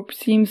hope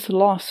seems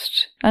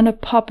lost, and a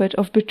puppet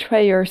of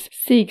betrayers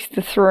seeks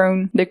the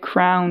throne, the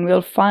crown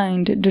will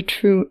find the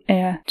true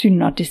heir. Do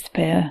not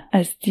despair,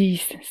 as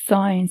these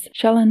signs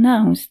shall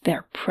announce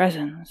their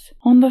presence.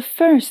 On the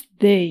first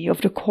day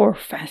of the Core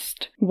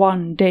Fest,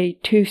 one day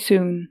too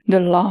soon, the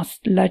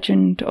last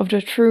legend of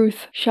the true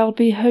truth shall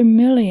be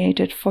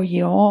humiliated for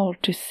ye all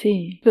to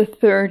see. The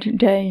third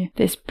day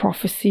this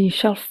prophecy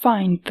shall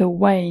find the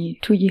way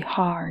to ye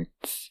hearts.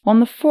 On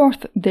the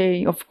fourth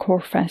day of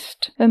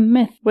Corfest, a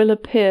myth will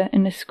appear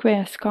in the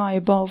square sky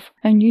above,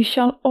 and ye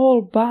shall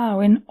all bow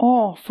in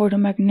awe for the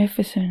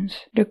magnificence.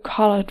 The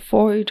coloured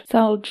void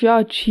shall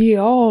judge ye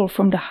all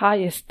from the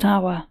highest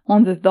tower.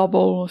 On the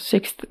double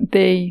sixth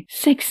day,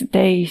 6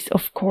 days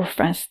of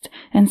Corfest,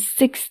 and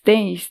 6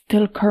 days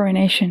till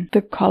coronation,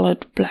 the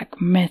coloured black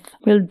myth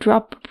will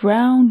drop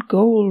brown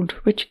gold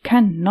which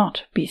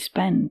cannot be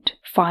spent.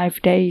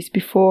 5 days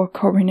before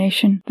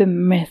coronation, the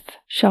myth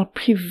shall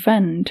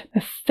prevent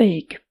a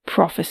fake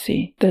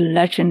prophecy. The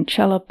legend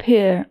shall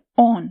appear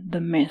on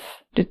the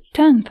myth. The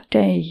 10th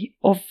day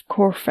of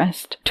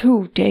Corfest,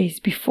 2 days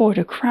before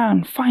the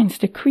crown finds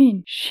the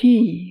queen,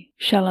 she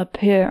shall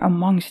appear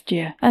amongst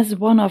ye as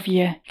one of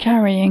ye,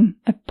 carrying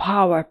a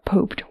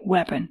power-poped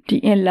weapon.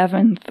 The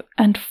 11th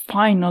and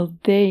final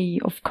day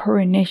of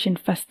coronation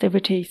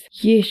festivities,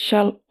 ye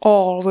shall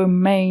all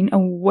remain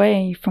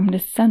away from the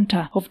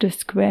centre of the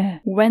square,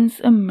 whence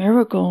a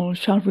miracle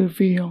shall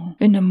reveal.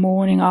 In the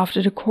morning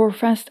after the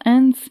Corfest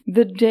ends,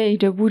 the day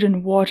the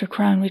wooden water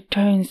crown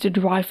returns to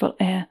the rifle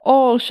air,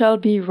 all shall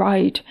be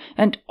right,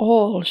 and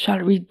all shall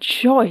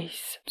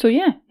rejoice. So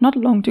yeah, not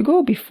long to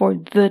go before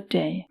the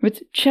day.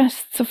 With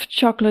chests of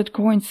chocolate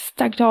coins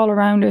stacked all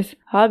around us,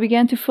 I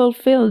began to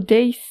fulfill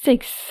day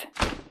 6.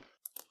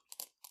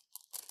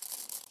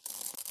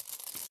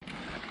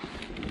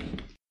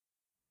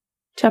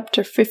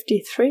 Chapter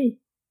 53.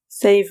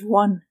 Save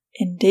one,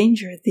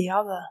 endanger the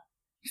other.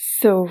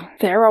 So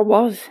there I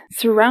was,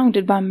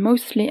 surrounded by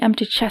mostly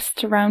empty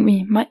chests around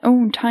me, my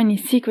own tiny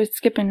secret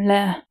skipping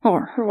lair,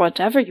 or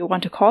whatever you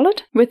want to call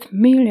it, with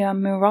Melia,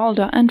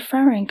 Miralda and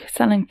Ferenc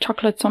selling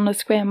chocolates on the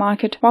square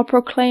market, while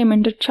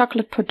proclaiming the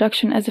chocolate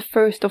production as a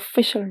first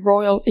official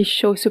royal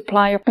issue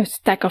supplier. A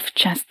stack of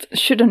chests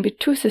shouldn't be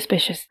too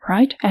suspicious,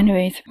 right?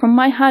 Anyways, from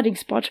my hiding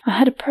spot, I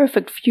had a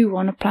perfect view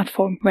on a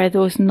platform where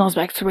those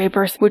Nosbeck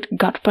rapers would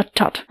gut but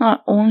tut. I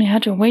only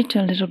had to wait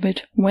a little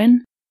bit.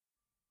 When?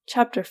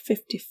 Chapter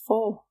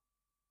 54.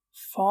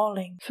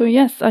 Falling. So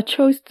yes, I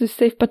chose to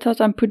save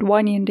Patata and put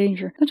Winnie in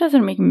danger. That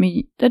doesn't make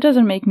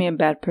me a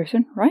bad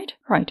person, right?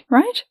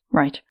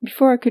 Right.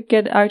 Before I could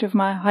get out of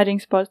my hiding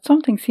spot,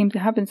 something seemed to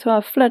happen, so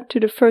I fled to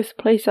the first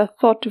place I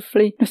thought to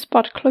flee, the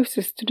spot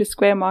closest to the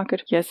square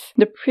market. Yes,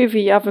 the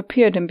privy I've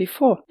appeared in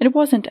before. It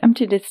wasn't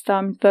empty this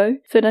time, though,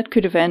 so that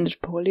could have ended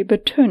poorly,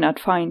 but turned out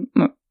fine.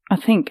 I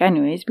think,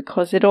 anyways,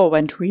 because it all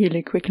went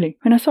really quickly.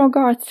 When I saw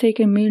guards take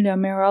Amelia,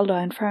 Miralda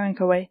and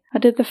Ferenc away, I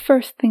did the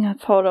first thing I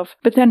thought of,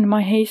 but then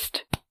my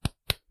haste...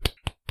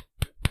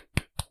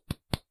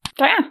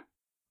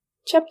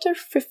 Chapter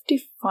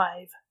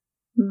 55.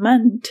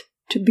 Meant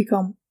to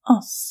become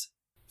us.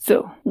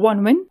 So,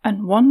 1 win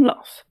and 1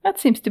 loss. That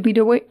seems to be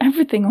the way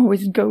everything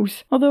always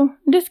goes. Although,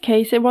 in this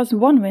case, it was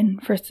 1 win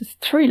versus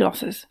 3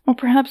 losses. Or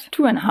perhaps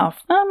 2.5.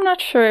 I'm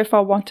not sure if I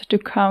wanted to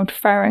count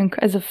Ferenc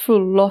as a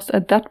full loss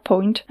at that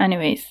point.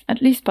 Anyways,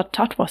 at least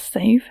Patat was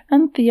safe.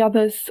 And the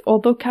others,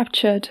 although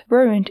captured,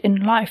 weren't in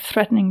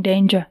life-threatening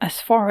danger,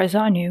 as far as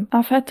I knew.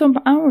 I've had some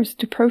hours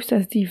to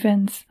process the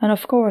events. And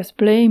of course,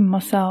 blame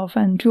myself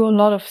and do a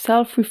lot of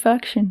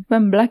self-reflection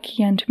when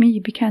Blackie and me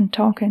began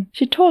talking.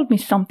 She told me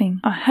something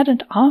I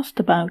hadn't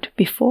asked about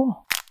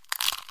before.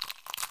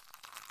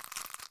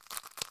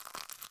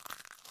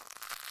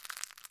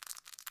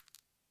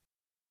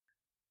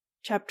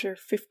 Chapter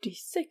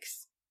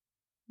 56.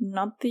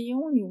 Not the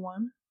only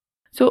one.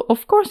 So,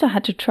 of course, I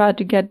had to try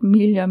to get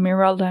Melia,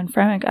 Miralda and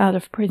Ferenc out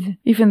of prison,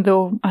 even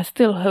though I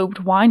still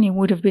hoped Winnie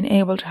would have been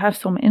able to have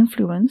some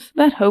influence.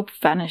 That hope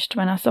vanished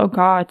when I saw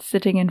guards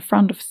sitting in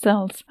front of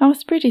cells. I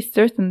was pretty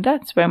certain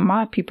that's where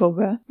my people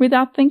were.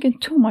 Without thinking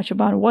too much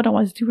about what I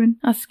was doing,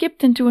 I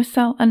skipped into a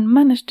cell and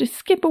managed to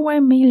skip away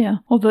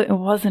Melia, although it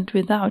wasn't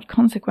without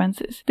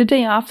consequences. The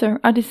day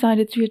after, I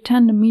decided to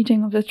attend a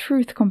meeting of the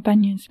Truth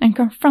Companions and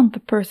confront the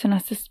person I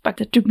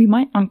suspected to be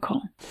my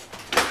uncle.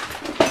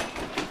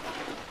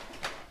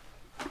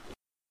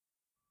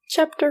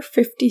 Chapter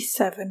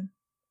 57.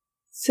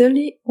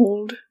 Silly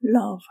Old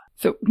Love.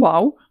 So,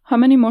 wow, how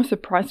many more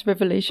surprise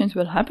revelations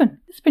will happen?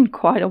 It's been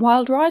quite a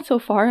wild ride so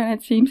far, and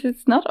it seems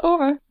it's not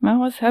over. I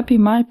was happy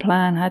my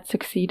plan had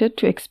succeeded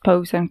to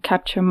expose and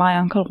capture my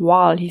uncle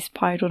while he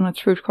spied on the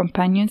Truth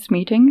Companions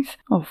meetings.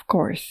 Of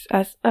course,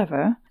 as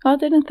ever, I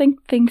didn't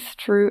think things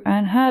through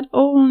and had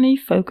only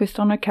focused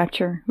on a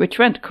capture, which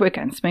went quick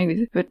and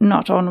smooth, but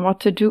not on what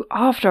to do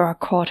after I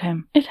caught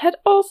him. It had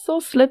also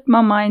slipped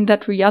my mind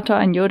that Riata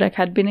and Yodek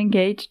had been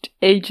engaged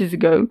ages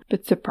ago,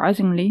 but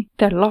surprisingly,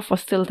 their love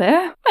was still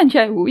there. And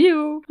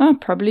yahoo! I'm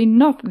probably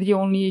not the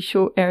only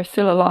issue heir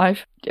still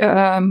alive.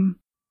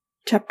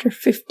 Chapter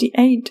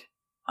 58.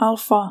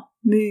 Alpha,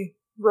 Mu,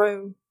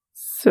 Rho.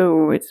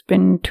 So it's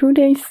been 2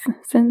 days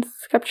since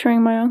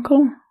capturing my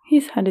uncle.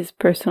 He's had his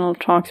personal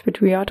talks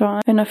with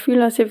Riata, and I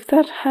feel as if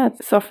that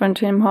had softened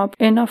him up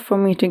enough for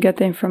me to get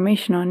the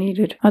information I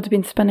needed. I'd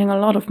been spending a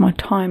lot of my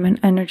time and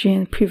energy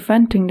in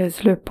preventing the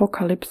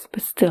Slurpocalypse,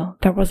 but still,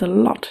 there was a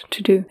lot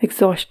to do.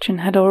 Exhaustion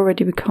had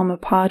already become a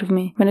part of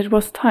me when it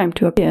was time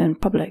to appear in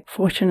public.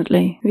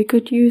 Fortunately, we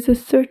could use a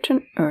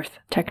certain Earth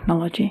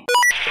technology.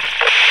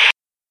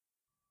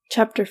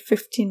 Chapter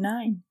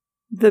 59.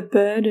 The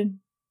Burden.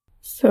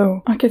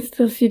 So, I can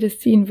still see the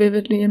scene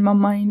vividly in my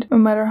mind, no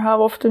matter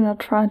how often I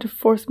try to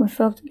force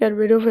myself to get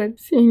rid of it.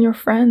 Seeing your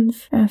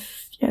friends.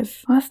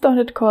 Yes. I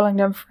started calling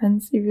them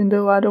friends, even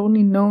though I'd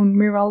only known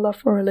Miralda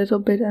for a little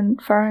bit,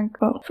 and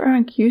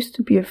Ferenc used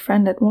to be a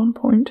friend at one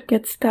point.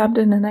 Get stabbed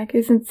in the neck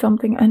isn't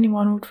something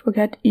anyone would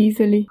forget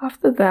easily.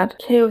 After that,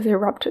 chaos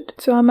erupted,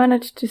 so I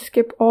managed to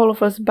skip all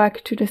of us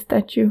back to the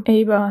statue.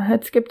 Ava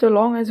had skipped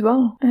along as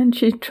well, and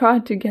she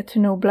tried to get to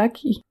know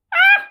Blackie.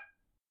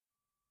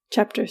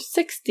 Chapter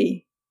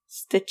 60.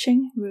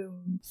 Stitching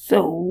Wounds.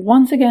 So,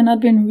 once again I'd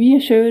been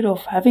reassured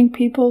of having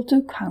people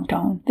to count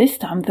on. This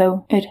time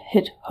though, it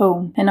hit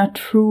home, and I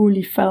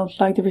truly felt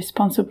like the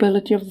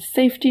responsibility of the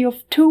safety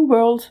of 2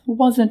 worlds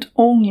wasn't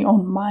only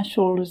on my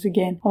shoulders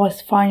again. I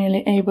was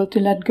finally able to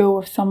let go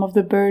of some of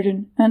the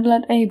burden and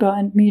let Aba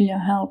and Melia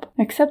help.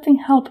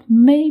 Accepting help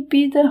may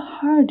be the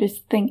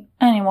hardest thing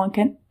anyone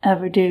can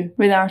ever do.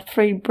 With our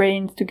 3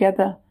 brains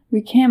together,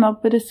 we came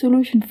up with a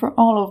solution for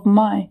all of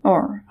my,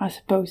 or I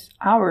suppose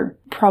our,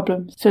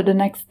 problems. So the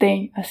next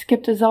day, I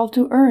skipped us all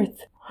to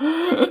Earth.